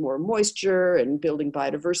hold more moisture, and building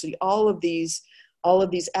biodiversity, all of these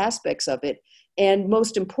aspects of it. And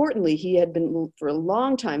most importantly, he had been for a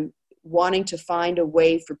long time wanting to find a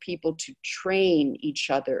way for people to train each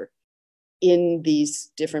other in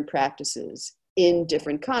these different practices, in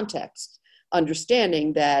different contexts,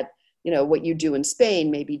 understanding that, you know, what you do in Spain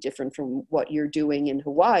may be different from what you're doing in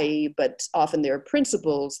Hawaii, but often there are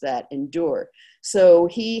principles that endure. So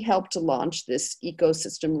he helped to launch this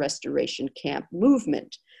ecosystem restoration camp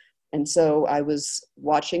movement. And so I was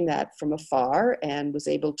watching that from afar and was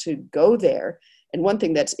able to go there. And one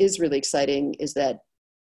thing that is really exciting is that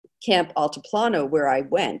Camp Altiplano, where I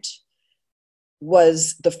went,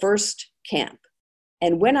 was the first camp.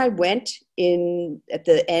 And when I went at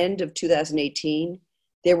the end of 2018,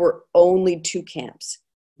 there were only 2 camps.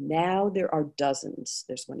 Now there are dozens.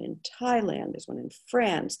 There's one in Thailand, there's one in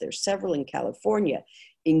France, there's several in California,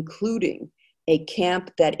 including a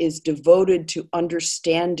camp that is devoted to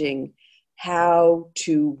understanding how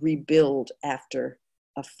to rebuild after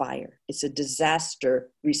a fire. It's a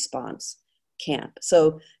disaster response camp.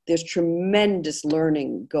 So there's tremendous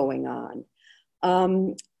learning going on.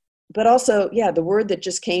 But also, yeah, the word that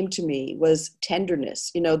just came to me was tenderness.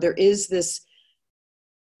 You know, there is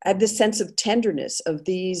I have this sense of tenderness of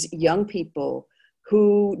these young people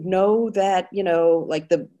who know that, you know, like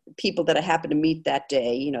the people that I happened to meet that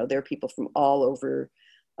day, you know, there are people from all over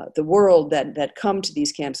the world that come to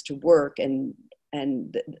these camps to work, and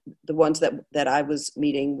the ones that I was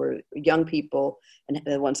meeting were young people, and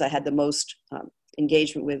the ones I had the most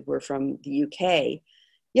engagement with were from the UK.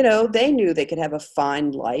 You know, they knew they could have a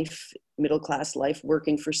fine life, middle-class life,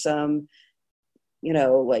 working for some, you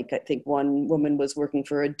know, like I think one woman was working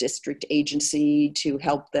for a district agency to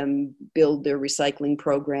help them build their recycling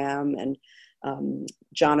program. And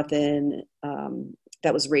Jonathan,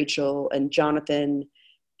 that was Rachel, and Jonathan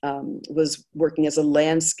was working as a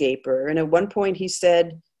landscaper. And at one point he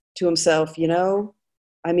said to himself, you know,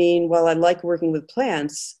 I mean, while I like working with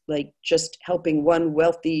plants, like just helping one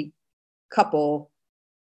wealthy couple,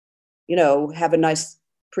 you know, have a nice,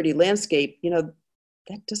 pretty landscape, you know,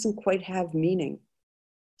 that doesn't quite have meaning.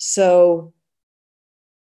 So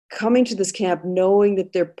coming to this camp, knowing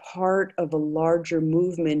that they're part of a larger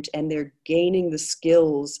movement and they're gaining the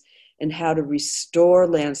skills and how to restore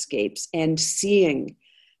landscapes, and seeing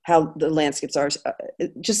how the landscapes are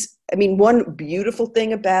just, I mean, one beautiful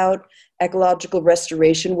thing about ecological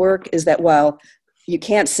restoration work is that while you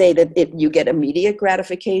can't say that you get immediate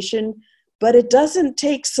gratification, but it doesn't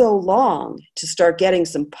take so long to start getting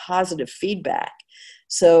some positive feedback.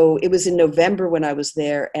 So it was in November when I was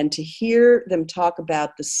there, and to hear them talk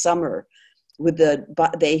about the summer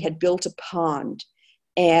they had built a pond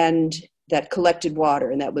and that collected water,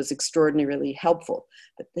 and that was extraordinarily helpful.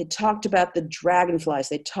 But they talked about the dragonflies.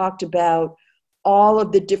 They talked about all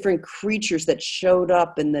of the different creatures that showed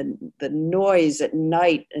up, and the noise at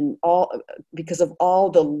night, and all because of all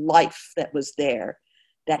the life that was there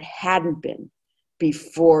that hadn't been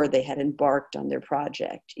before they had embarked on their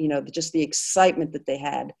project. You know, just the excitement that they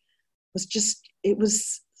had it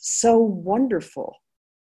was so wonderful.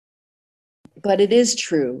 But it is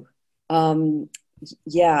true. Did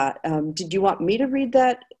you want me to read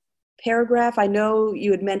that paragraph? I know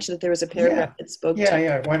you had mentioned that there was a paragraph that spoke to...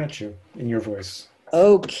 Yeah, why don't you, in your voice?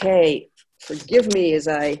 Okay, forgive me as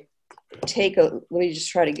I let me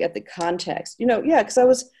just try to get the context. You know, yeah, because I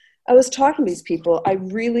was talking to these people.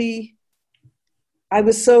 I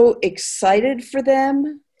was so excited for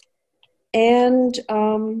them. And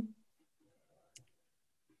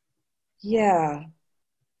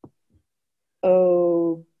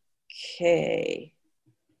okay.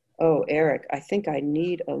 Oh, Eric, I think I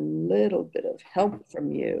need a little bit of help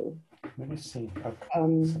from you. Let me see. I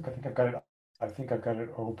think I've got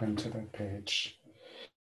it open to the page.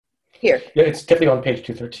 Here. Yeah, it's definitely on page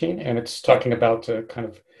 213, and it's talking about kind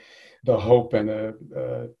of the hope and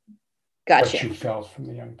Gotcha. what you felt from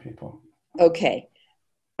the young people. Okay.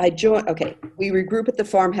 We regroup at the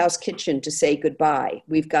farmhouse kitchen to say goodbye.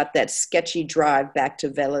 We've got that sketchy drive back to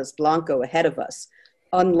Velas Blanco ahead of us.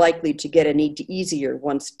 unlikely to get any easier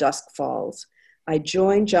once dusk falls. I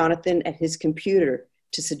join Jonathan at his computer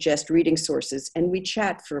to suggest reading sources, and we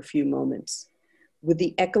chat for a few moments. With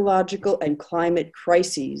the ecological and climate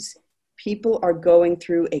crises, people are going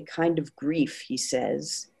through a kind of grief, he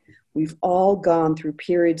says. We've all gone through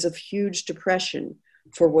periods of huge depression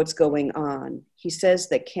for what's going on. He says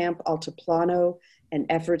that Camp Altiplano and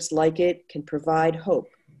efforts like it can provide hope,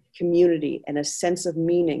 community, and a sense of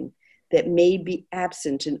meaning that may be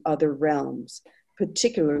absent in other realms,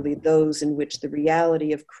 particularly those in which the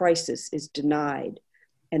reality of crisis is denied,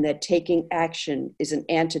 and that taking action is an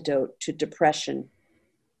antidote to depression.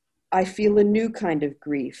 I feel a new kind of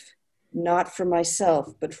grief, not for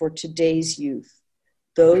myself, but for today's youth,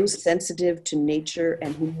 those sensitive to nature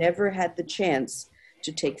and who never had the chance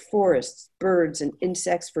to take forests, birds, and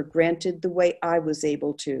insects for granted the way I was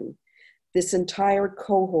able to. This entire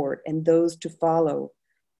cohort and those to follow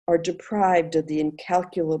are deprived of the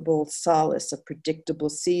incalculable solace of predictable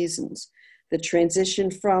seasons, the transition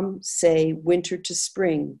from, say, winter to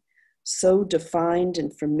spring, so defined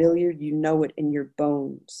and familiar you know it in your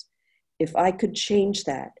bones. If I could change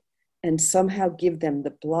that and somehow give them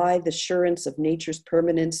the blithe assurance of nature's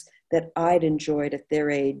permanence that I'd enjoyed at their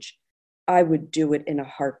age, I would do it in a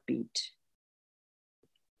heartbeat.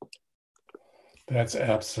 That's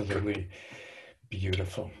absolutely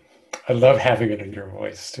beautiful. I love having it in your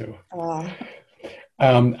voice too.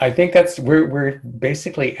 I think we're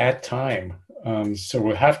basically at time, so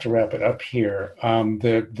we'll have to wrap it up here.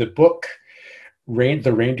 The book,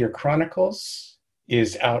 The Reindeer Chronicles,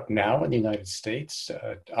 is out now in the United States.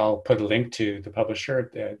 I'll put a link to the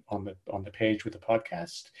publisher on the page with the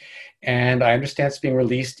podcast. And I understand it's being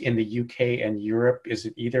released in the UK and Europe. Is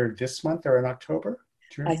it either this month or in October?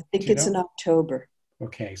 I think it's in October.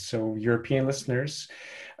 Okay, so European listeners,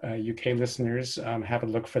 UK listeners, have a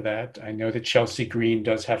look for that. I know that Chelsea Green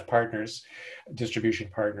does have partners, distribution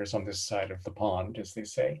partners on this side of the pond, as they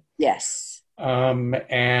say. Yes.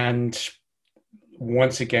 And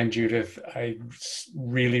once again, Judith, I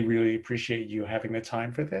really, really appreciate you having the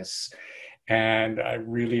time for this. And I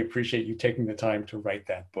really appreciate you taking the time to write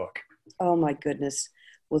that book. Oh, my goodness.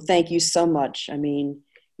 Well, thank you so much. I mean,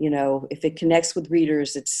 if it connects with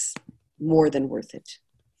readers, it's more than worth it.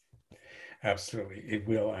 Absolutely. It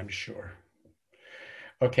will, I'm sure.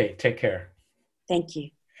 Okay, take care. Thank you.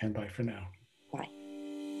 And bye for now. Bye.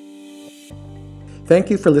 Thank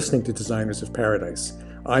you for listening to Designers of Paradise.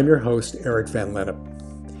 I'm your host, Eric Van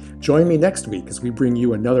Lennep. Join me next week as we bring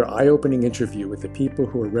you another eye-opening interview with the people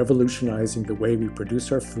who are revolutionizing the way we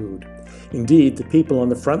produce our food. Indeed, the people on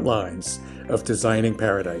the front lines of designing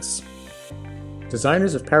paradise.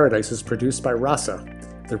 Designers of Paradise is produced by RASA,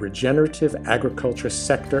 the Regenerative Agriculture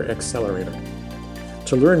Sector Accelerator.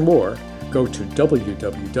 To learn more, go to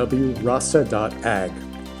www.rasa.ag.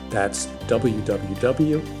 That's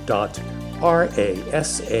www.rasa.ag.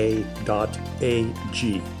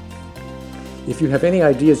 If you have any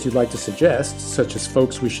ideas you'd like to suggest, such as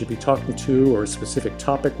folks we should be talking to or a specific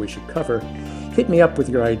topic we should cover, hit me up with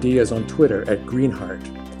your ideas on Twitter at Greenheart.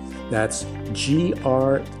 That's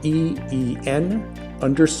GREEN_HEART,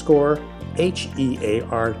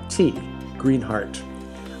 Greenheart.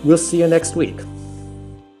 We'll see you next week.